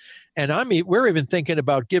press it. And we're even thinking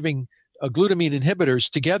about giving glutamine inhibitors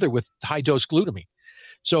together with high dose glutamine.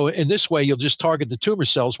 So in this way, you'll just target the tumor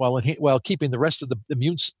cells while keeping the rest of the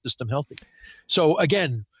immune system healthy. So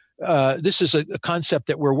again, this is a concept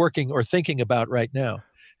that we're working or thinking about right now.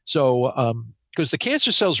 So because the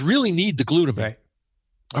cancer cells really need the glutamine. Right.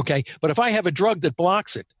 Okay. But if I have a drug that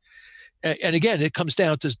blocks it, and again, it comes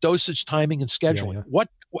down to dosage, timing, and scheduling.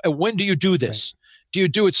 When do you do this? Right. Do you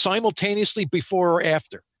do it simultaneously before or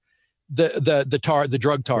after the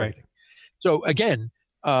drug targeting? Right. So again,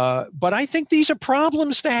 but I think these are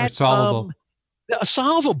problems that are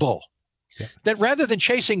solvable. Yeah. That rather than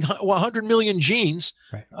chasing 100 million genes,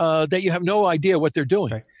 right. That you have no idea what they're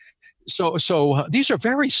doing. Right. So these are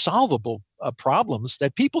very solvable problems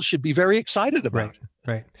that people should be very excited about.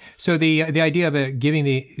 Right. So the idea of giving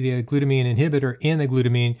the glutamine inhibitor and the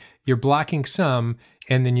glutamine, you're blocking some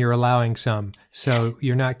and then you're allowing some. So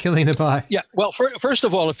you're not killing the body. Yeah. Well, first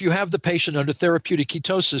of all, if you have the patient under therapeutic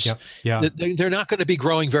ketosis, they're not going to be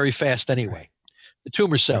growing very fast anyway, right. The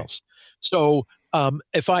tumor cells. Right. So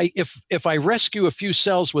if I rescue a few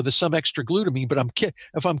cells with some extra glutamine, but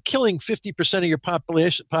if I'm killing 50% of your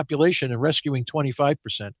population and rescuing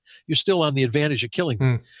 25%, you're still on the advantage of killing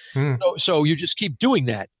them. So you just keep doing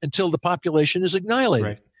that until the population is annihilated.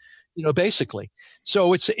 Right. Basically.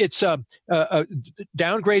 So it's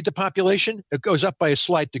downgrade the population. It goes up by a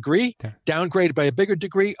slight degree. Okay. Downgrade by a bigger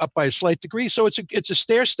degree. Up by a slight degree. So it's a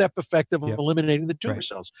stair-step effect of eliminating the tumor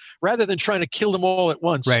cells, rather than trying to kill them all at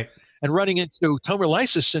once. Right. And running into tumor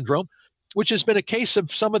lysis syndrome, which has been a case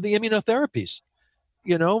of some of the immunotherapies.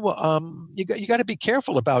 You got to be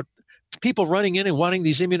careful about people running in and wanting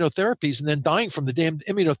these immunotherapies and then dying from the damn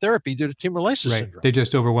immunotherapy due to tumor lysis syndrome. They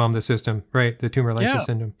just overwhelm the system, right? The tumor lysis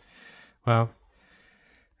syndrome. Wow.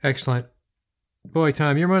 Excellent. Boy,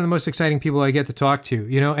 Tom, you're one of the most exciting people I get to talk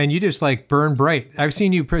to, and you just burn bright. I've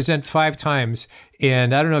seen you present 5 times,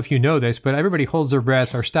 and I don't know if you know this, but everybody holds their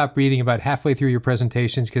breath or stop breathing about halfway through your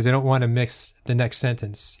presentations because they don't want to miss the next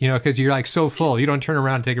sentence, because you're so full. You don't turn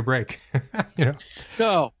around and take a break,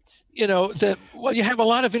 No, you have a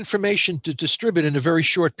lot of information to distribute in a very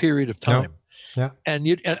short period of time. No. Yeah.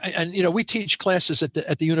 And we teach classes at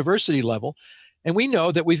the university level, and we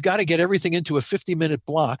know that we've got to get everything into a 50-minute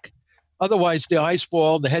block. Otherwise, the eyes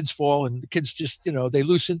fall, the heads fall, and the kids just, they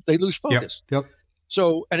lose focus. Yep.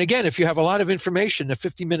 So, and again, if you have a lot of information, a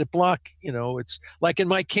 50-minute block, it's like in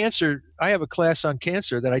my cancer, I have a class on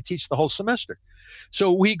cancer that I teach the whole semester.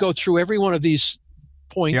 So we go through every one of these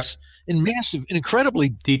points in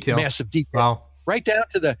incredibly massive detail. Wow. right down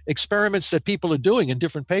to the experiments that people are doing in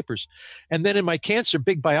different papers. And then in my cancer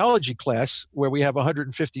big biology class, where we have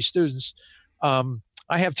 150 students, I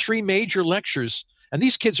have 3 major lectures. And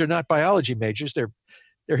these kids are not biology majors. They're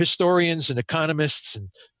historians and economists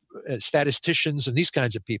and statisticians and these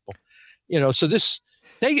kinds of people. So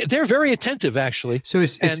they're very attentive, actually. So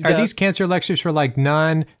are these cancer lectures for like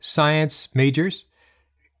non-science majors?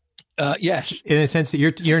 Yes. In a sense that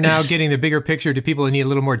you're now getting the bigger picture to people who need a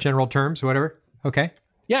little more general terms, whatever. Okay.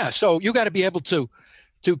 Yeah. So you got to be able to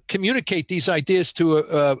communicate these ideas to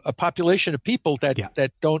a population of people that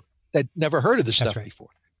never heard of this stuff before.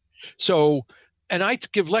 So, and I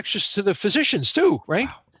give lectures to the physicians too, right?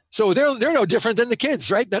 Wow. So they're no different than the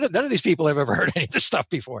kids, right? None of these people have ever heard any of this stuff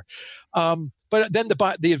before. But then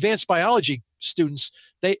the advanced biology students,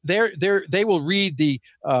 they will read the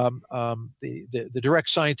direct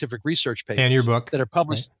scientific research papers and your book that are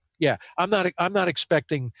published. Right. Yeah, I'm not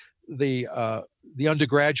expecting the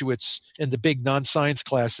undergraduates in the big non-science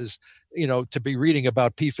classes, to be reading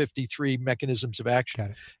about P53 mechanisms of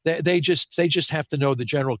action. They just have to know the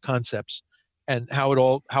general concepts and how it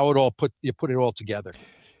all put it all together.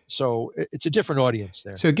 So it's a different audience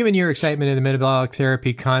there. So given your excitement in the metabolic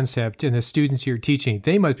therapy concept and the students you're teaching,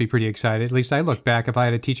 they must be pretty excited. At least I look back, if I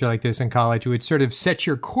had a teacher like this in college who would sort of set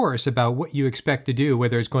your course about what you expect to do,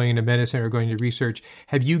 whether it's going into medicine or going to research.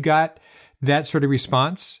 Have you got that sort of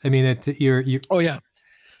response? I mean, you're... Oh, yeah.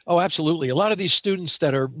 Oh, absolutely. A lot of these students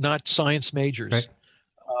that are not science majors right.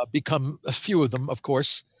 Become, a few of them, of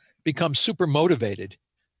course, become super motivated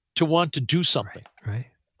to want to do something. Right.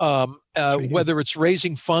 Whether it's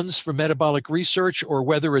raising funds for metabolic research or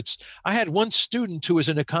whether I had one student who was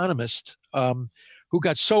an economist who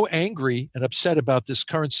got so angry and upset about this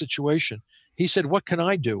current situation. He said, "What can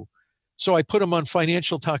I do?" So I put him on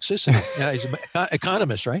financial toxicity. He's an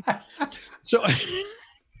economist, right? So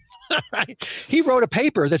right? He wrote a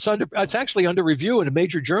paper it's actually under review in a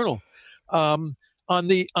major journal on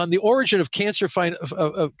the origin of cancer,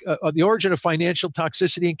 the origin of financial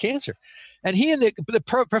toxicity in cancer. And he and the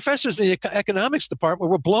professors in the economics department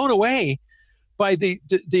were blown away by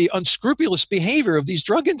the unscrupulous behavior of these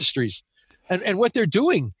drug industries and what they're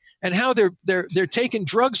doing and how they're taking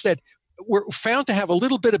drugs that were found to have a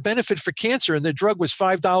little bit of benefit for cancer, and the drug was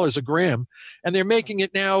 $5 a gram, and they're making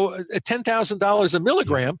it now $10,000 a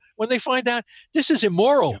milligram when they find out this is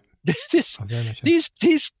immoral.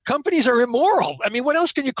 These companies are immoral. I mean, what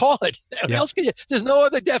else can you call it? What else can you? There's no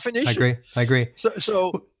other definition. I agree. So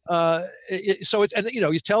it's, and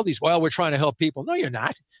you tell these, well, we're trying to help people. No, you're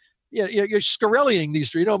not. You're Scarelliing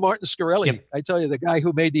these. Martin Scarelli. Yep. I tell you, the guy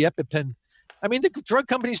who made the EpiPen. I mean, the drug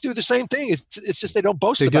companies do the same thing. It's just they don't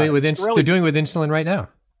boast about it. They're doing it with insulin right now.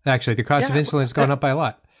 Actually, the cost of insulin has gone up by a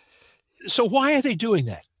lot. So why are they doing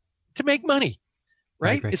that? To make money,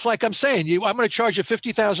 right? It's like I'm saying, I'm going to charge you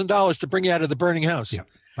 $50,000 to bring you out of the burning house. Yeah,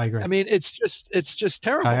 I agree. I mean, it's just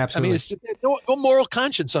terrible. Absolutely. I mean, it's no moral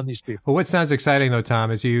conscience on these people. Well, what sounds exciting though,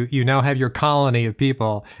 Tom, is you now have your colony of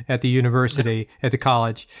people at the university, at the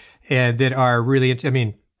college, and that are really, I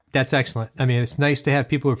mean, that's excellent. I mean, it's nice to have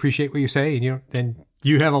people who appreciate what you say, and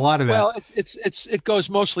you have a lot of that. Well, it goes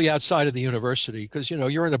mostly outside of the university because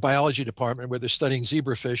you're in a biology department where they're studying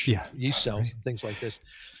zebrafish, yeast cells, and things like this.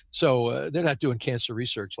 So they're not doing cancer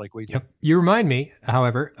research like we do. Yep. You remind me,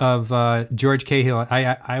 however, of George Cahill.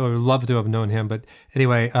 I would love to have known him, but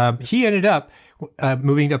anyway, he ended up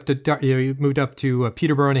moving up to he moved up to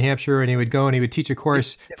Peterborough, New Hampshire, and he would go and he would teach a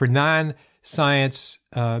course for non-science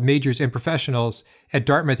majors and professionals at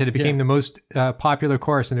Dartmouth, and it became the most popular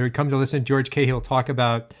course. And they would come to listen to George Cahill talk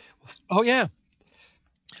about. Oh yeah.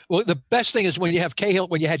 Well, the best thing is when you had Cahill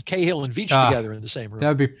and Veach together in the same room.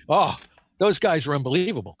 That would be those guys were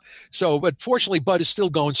unbelievable. So, but fortunately, Bud is still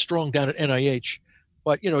going strong down at NIH.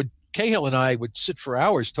 But Cahill and I would sit for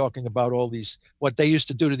hours talking about all these, what they used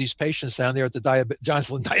to do to these patients down there at the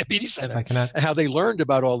Joslin Diabetes Center, and how they learned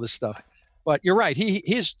about all this stuff. But you're right.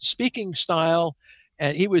 His speaking style,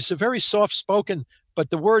 and he was a very soft-spoken, but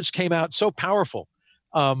the words came out so powerful.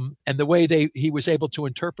 And the way he was able to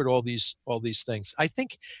interpret all these things. I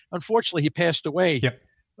think, unfortunately, he passed away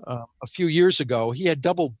a few years ago. He had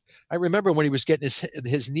I remember when he was getting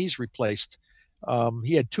his knees replaced.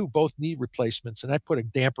 He had both knee replacements, and that put a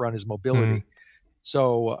damper on his mobility.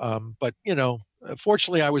 So, but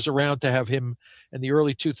fortunately, I was around to have him in the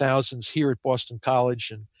early 2000s here at Boston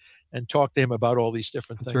College and talk to him about all these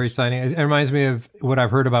different things. It's very exciting. It reminds me of what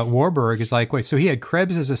I've heard about Warburg. Is like, wait, so he had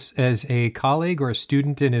Krebs as a colleague or a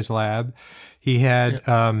student in his lab. He had,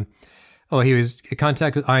 he was in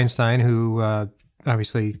contact with Einstein, who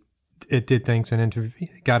obviously it did things and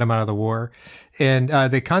got him out of the war. And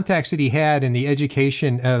the contacts that he had and the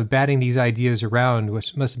education of batting these ideas around,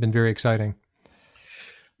 which must have been very exciting.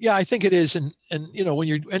 Yeah, I think it is. And when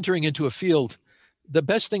you're entering into a field, the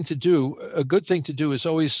best thing to do, a good thing to do, is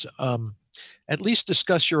always at least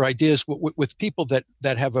discuss your ideas with people that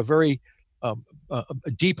have a very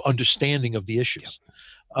a deep understanding of the issues.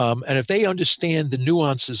 And if they understand the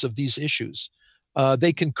nuances of these issues,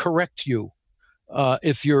 they can correct you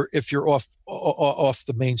if you're off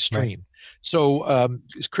the mainstream. Right. So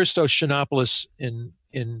Christos Xenopoulos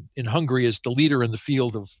in Hungary is the leader in the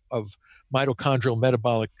field of mitochondrial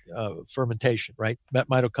metabolic fermentation, right?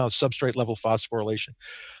 Mitochondrial substrate level phosphorylation.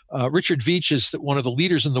 Richard Veach is one of the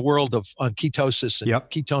leaders in the world on ketosis and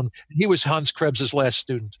ketone. He was Hans Krebs's last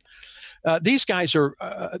student. These guys are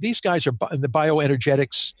in the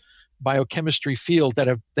bioenergetics, biochemistry field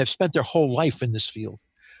that they've spent their whole life in this field.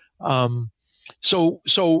 So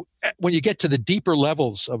when you get to the deeper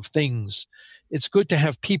levels of things, it's good to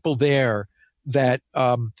have people there that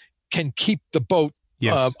can keep the boat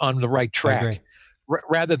on the right track,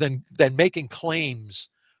 rather than making claims,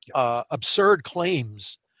 absurd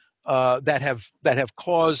claims that have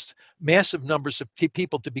caused massive numbers of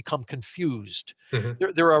people to become confused.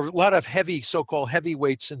 Mm-hmm. There are a lot of so-called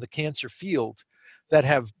heavyweights in the cancer field that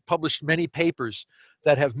have published many papers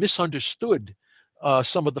that have misunderstood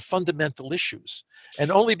some of the fundamental issues.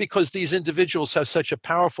 And only because these individuals have such a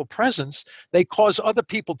powerful presence, they cause other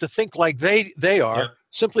people to think like they are,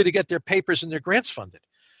 simply to get their papers and their grants funded.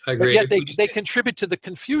 I agree. But yet they contribute to the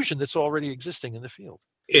confusion that's already existing in the field.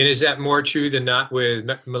 And is that more true than not with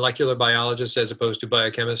molecular biologists as opposed to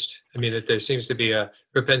biochemists? I mean, that there seems to be a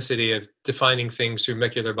propensity of defining things through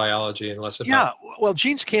molecular biology and less about... Yeah, well,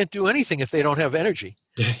 genes can't do anything if they don't have energy.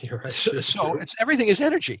 Yeah, you're right. So everything is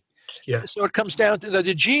energy. Yeah. So it comes down to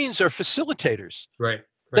the genes are facilitators. Right.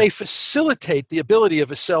 They facilitate the ability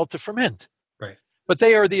of a cell to ferment. Right. But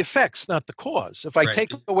they are the effects, not the cause. If I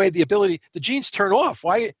take away the ability, the genes turn off.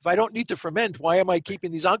 Why, if I don't need to ferment, why am I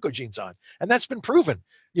keeping these oncogenes on? And that's been proven.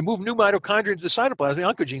 You move new mitochondria into the cytoplasm, the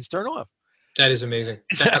oncogenes turn off. That is amazing.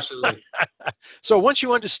 Absolutely. So once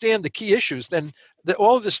you understand the key issues, then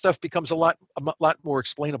all of this stuff becomes a lot more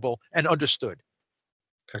explainable and understood.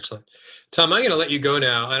 Excellent. Tom, I'm going to let you go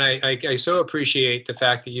now. And I so appreciate the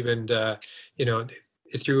fact that you've been,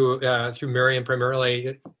 through Miriam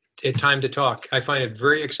primarily, time to talk. I find it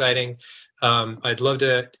very exciting. I'd love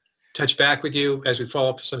to touch back with you as we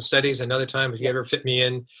follow up some studies another time if you ever fit me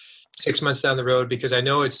in 6 months down the road, because I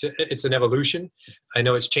know it's an evolution. I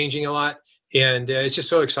know it's changing a lot. And it's just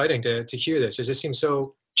so exciting to hear this. It just seems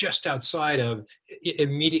so just outside of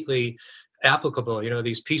immediately applicable.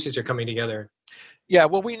 These pieces are coming together. Yeah,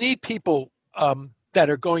 well, we need people that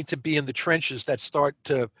are going to be in the trenches that start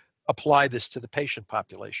to apply this to the patient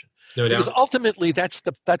population. No doubt. Because ultimately, that's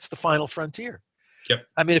the final frontier. Yep.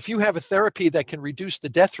 I mean, if you have a therapy that can reduce the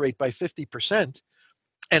death rate by 50%,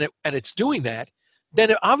 and it's doing that,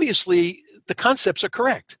 then obviously the concepts are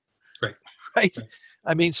correct. Right.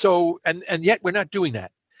 I mean, so and yet we're not doing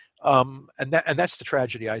that. And that's the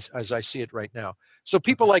tragedy as I see it right now. So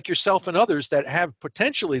people like yourself and others that have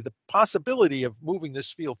potentially the possibility of moving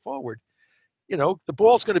this field forward, the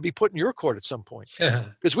ball's going to be put in your court at some point,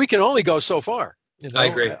 because we can only go so far. I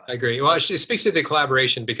agree. Well, it speaks to the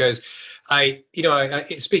collaboration, because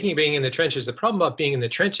speaking of being in the trenches, the problem about being in the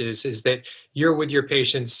trenches is that you're with your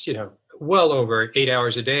patients, well over 8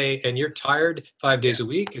 hours a day, and you're tired 5 days a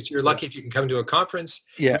week. You're lucky if you can come to a conference,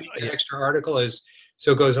 an extra article,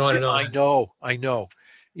 so it goes on and on. I know.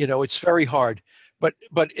 It's very hard, but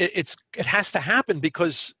it has to happen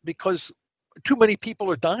because too many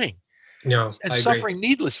people are dying and suffering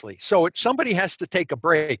needlessly. So somebody has to take a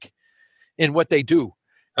break in what they do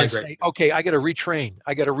and say, okay, I got to retrain,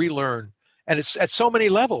 I got to relearn. And it's at so many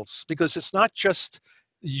levels, because it's not just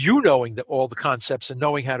knowing all the concepts and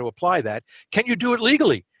knowing how to apply that. Can you do it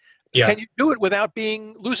legally? Yeah. Can you do it without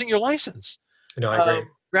losing your license? No, I agree.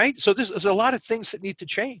 Right? So there's a lot of things that need to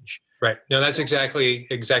change. Right. No, that's exactly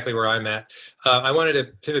where I'm at. I wanted to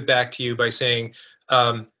pivot back to you by saying,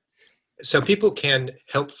 so people can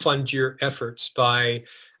help fund your efforts by,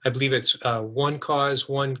 I believe it's One Cause,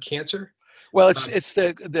 One Cancer. Well, it's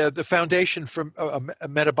the Foundation for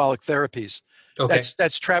Metabolic Therapies. Okay.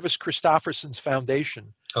 That's Travis Christofferson's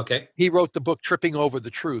foundation. Okay. He wrote the book Tripping Over the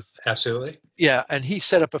Truth. Absolutely. Yeah, and he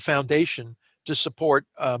set up a foundation to support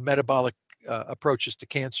metabolic approaches to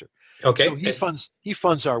cancer. Okay. So he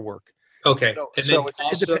funds our work. Okay. So it's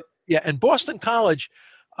also, and Boston College,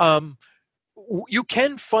 you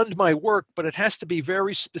can fund my work, but it has to be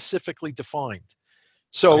very specifically defined.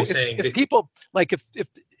 So if people, like if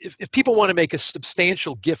if people want to make a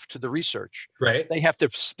substantial gift to the research, Right. they have to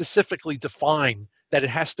specifically define that it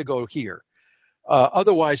has to go here.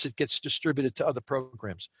 Otherwise, it gets distributed to other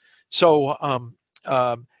programs. So,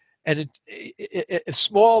 and if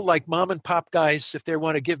small, like mom and pop guys, if they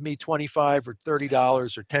want to give me $25 or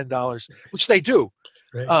 $30 or $10, which they do,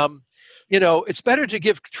 Right. it's better to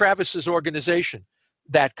give Travis's organization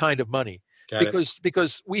that kind of money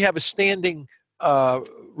because we have a standing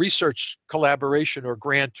research collaboration or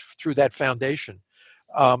grant through that foundation,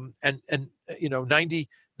 and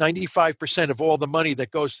 95% of all the money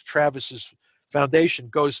that goes to Travis's foundation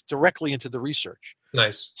goes directly into the research.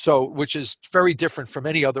 Nice. So, which is very different from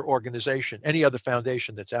any other organization, any other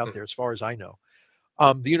foundation that's out there, as far as I know.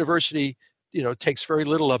 The university, takes very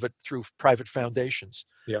little of it through private foundations.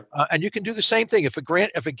 Yeah. And you can do the same thing. If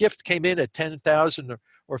a gift came in at $10,000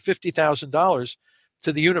 or $50,000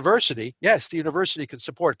 to the university, yes, the university can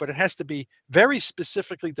support, but it has to be very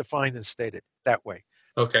specifically defined and stated that way.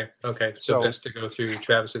 Okay. So best to go through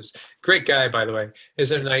Travis's. Great guy, by the way.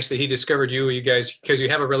 Isn't it nice that he discovered you guys, because you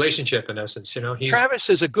have a relationship in essence, Travis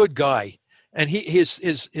is a good guy, and he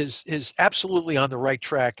is absolutely on the right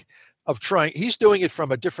track of trying. He's doing it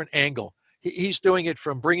from a different angle. He's doing it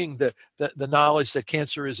from bringing the knowledge that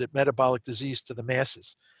cancer is a metabolic disease to the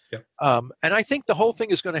masses. Yep. And I think the whole thing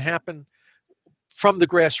is going to happen from the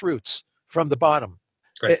grassroots, from the bottom,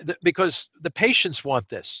 right. Because the patients want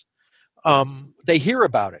this. They hear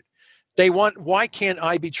about it. They want, why can't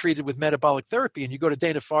I be treated with metabolic therapy? And you go to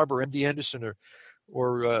Dana-Farber, MD Anderson,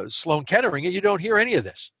 or Sloan Kettering, and you don't hear any of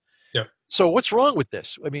this. Yeah. So what's wrong with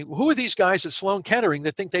this? I mean, who are these guys at Sloan Kettering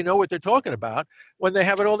that think they know what they're talking about when they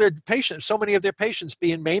have all their patients, so many of their patients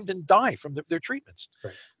being maimed and die from their treatments?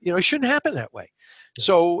 Right. It shouldn't happen that way. Yeah.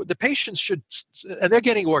 So the patients should, and they're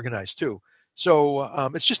getting organized too. So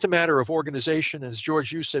it's just a matter of organization. And as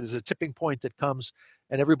George, you said, is a tipping point that comes,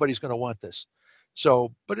 and everybody's going to want this.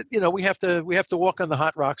 So, but we have to walk on the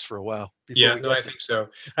hot rocks for a while. Yeah, no, I think so.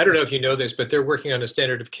 I don't know if you know this, but they're working on a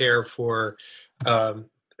standard of care for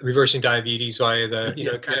reversing diabetes via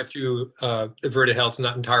the, kind of through Averted Health,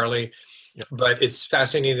 not entirely. Yeah. But it's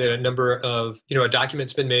fascinating that a number of, a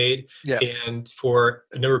document's been made, and for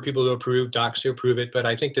a number of people to approve, docs to approve it. But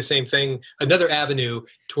I think the same thing, another avenue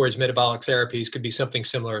towards metabolic therapies could be something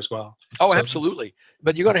similar as well. Oh, so, absolutely.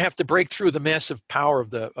 But you're going to have to break through the massive power of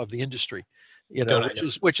the industry,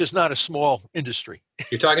 which is not a small industry.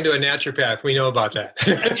 You're talking to a naturopath. We know about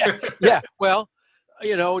that. Yeah. Well,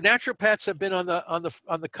 naturopaths have been on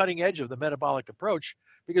the cutting edge of the metabolic approach,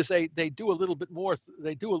 because they do a little bit more.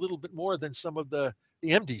 They do a little bit more than some of the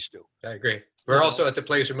MDs do. I agree. We're also at the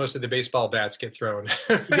place where most of the baseball bats get thrown.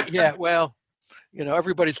 Yeah. Well,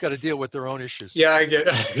 everybody's got to deal with their own issues. Yeah, I get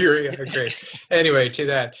it. You're great. Anyway, to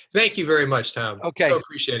that, thank you very much, Tom. Okay. So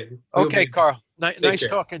appreciate it. Okay, Carl. Nice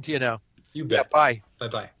talking to you now. You bet. Yeah, bye.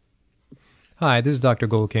 Bye-bye. Hi, this is Dr.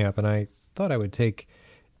 Goldkamp, and I thought I would take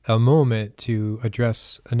a moment to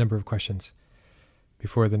address a number of questions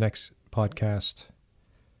before the next podcast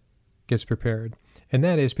gets prepared. And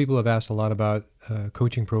that is, people have asked a lot about a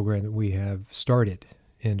coaching program that we have started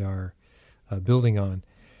and are building on.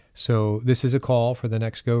 So this is a call for the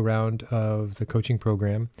next go round of the coaching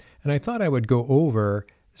program. And I thought I would go over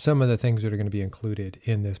some of the things that are going to be included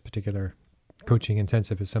in this particular coaching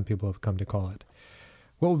intensive, as some people have come to call it.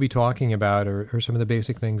 What we'll be talking about are some of the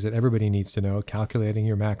basic things that everybody needs to know: calculating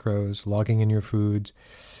your macros, logging in your foods,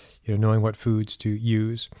 knowing what foods to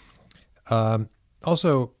use.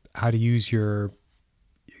 Also, how to use your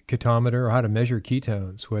ketometer, or how to measure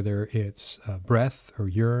ketones, whether it's breath or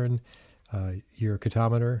urine, your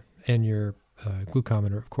ketometer and your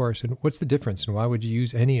glucometer, of course, and what's the difference and why would you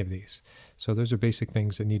use any of these? So those are basic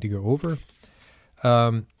things that need to go over.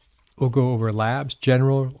 We'll go over labs,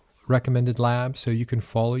 general recommended labs, so you can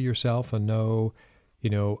follow yourself and know,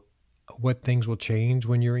 what things will change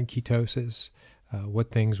when you're in ketosis,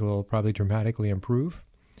 what things will probably dramatically improve.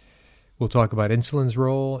 We'll talk about insulin's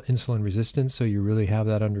role, insulin resistance, so you really have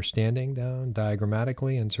that understanding down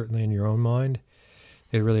diagrammatically and certainly in your own mind.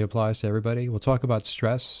 It really applies to everybody. We'll talk about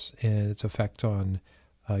stress and its effect on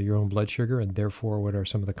your own blood sugar, and therefore what are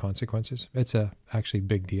some of the consequences. It's a actually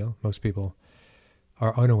big deal. Most people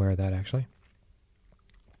are unaware of that, actually.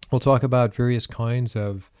 We'll talk about various kinds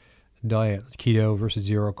of diet, keto versus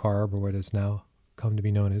zero carb, or what is now come to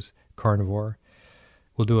be known as carnivore.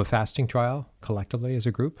 We'll do a fasting trial collectively as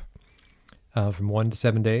a group. From 1 to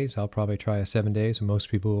 7 days. I'll probably try 7 days. And most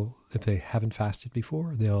people, if they haven't fasted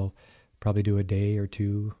before, they'll probably do a day or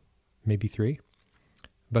 2, maybe 3.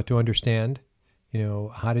 But to understand,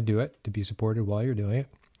 how to do it, to be supported while you're doing it.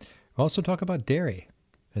 We'll also talk about dairy.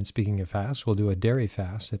 And speaking of fast, we'll do a dairy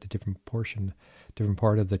fast at a different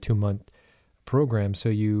part of the 2-month program. So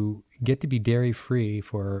you get to be dairy-free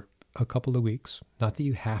for a couple of weeks. Not that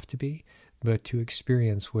you have to be, but to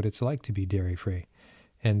experience what it's like to be dairy-free.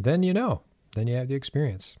 And then you have the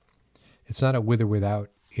experience. It's not a with or without,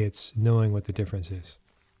 it's knowing what the difference is.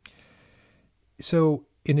 So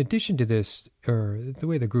in addition to this, or the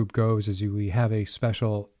way the group goes is we have a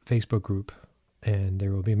special Facebook group, and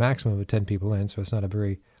there will be a maximum of 10 people in, so it's not a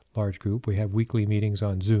very large group. We have weekly meetings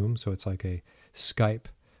on Zoom, so it's like a Skype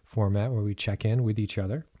format where we check in with each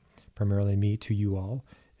other, primarily me to you all,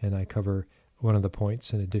 and I cover one of the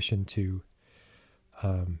points in addition to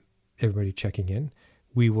everybody checking in.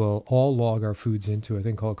 We will all log our foods into a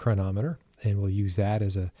thing called Chronometer, and we'll use that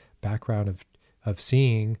as a background of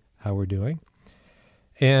seeing how we're doing.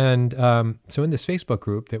 And so in this Facebook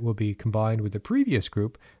group that will be combined with the previous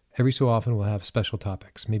group, every so often we'll have special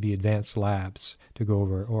topics, maybe advanced labs to go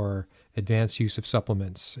over, or advanced use of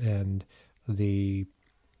supplements and the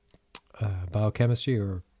biochemistry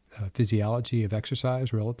or physiology of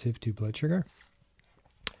exercise relative to blood sugar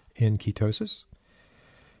in ketosis.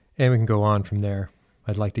 And we can go on from there.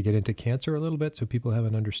 I'd like to get into cancer a little bit so people have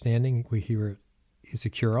an understanding. We hear it's a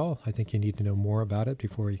cure-all. I think you need to know more about it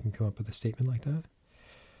before you can come up with a statement like that.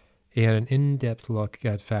 And an in-depth look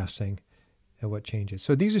at fasting and what changes.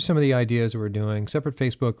 So these are some of the ideas that we're doing. Separate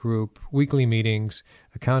Facebook group, weekly meetings,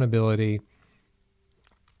 accountability.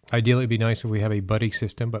 Ideally, it'd be nice if we have a buddy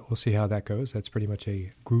system, but we'll see how that goes. That's pretty much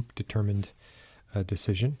a group-determined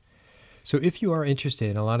decision. So if you are interested,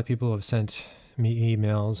 and a lot of people have sent me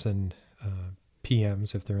emails and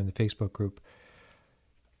PMs if they're in the Facebook group,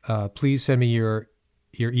 please send me your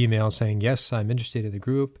email saying, yes, I'm interested in the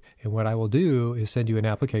group. And what I will do is send you an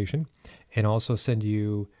application and also send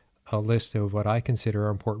you a list of what I consider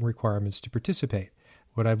are important requirements to participate.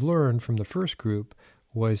 What I've learned from the first group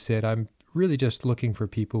was that I'm really just looking for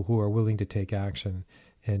people who are willing to take action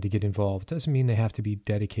and to get involved. It doesn't mean they have to be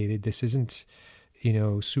dedicated. This isn't,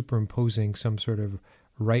 superimposing some sort of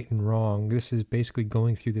right and wrong. This is basically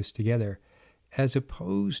going through this together, as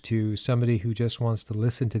opposed to somebody who just wants to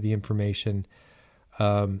listen to the information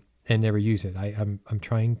and never use it. I'm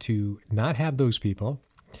trying to not have those people,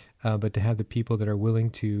 but to have the people that are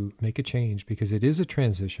willing to make a change, because it is a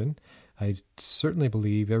transition. I certainly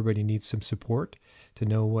believe everybody needs some support to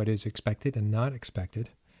know what is expected and not expected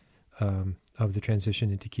of the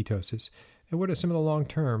transition into ketosis, and what are some of the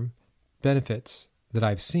long-term benefits that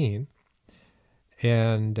I've seen,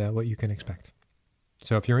 and what you can expect.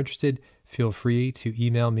 So if you're interested, feel free to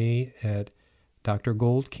email me at Dr.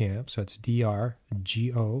 Goldkamp, so it's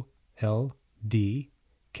DrGoldkamp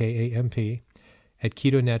at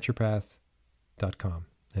ketonaturopath.com.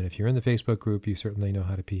 And if you're in the Facebook group, you certainly know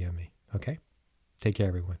how to PM me. Okay? Take care,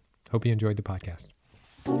 everyone. Hope you enjoyed the podcast.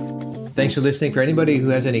 Thanks for listening. For anybody who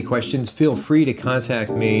has any questions, feel free to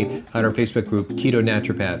contact me on our Facebook group, Keto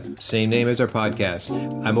Naturopath. Same name as our podcast.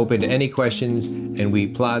 I'm open to any questions, and we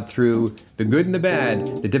plod through the good and the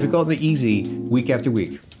bad, the difficult and the easy, week after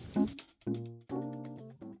week.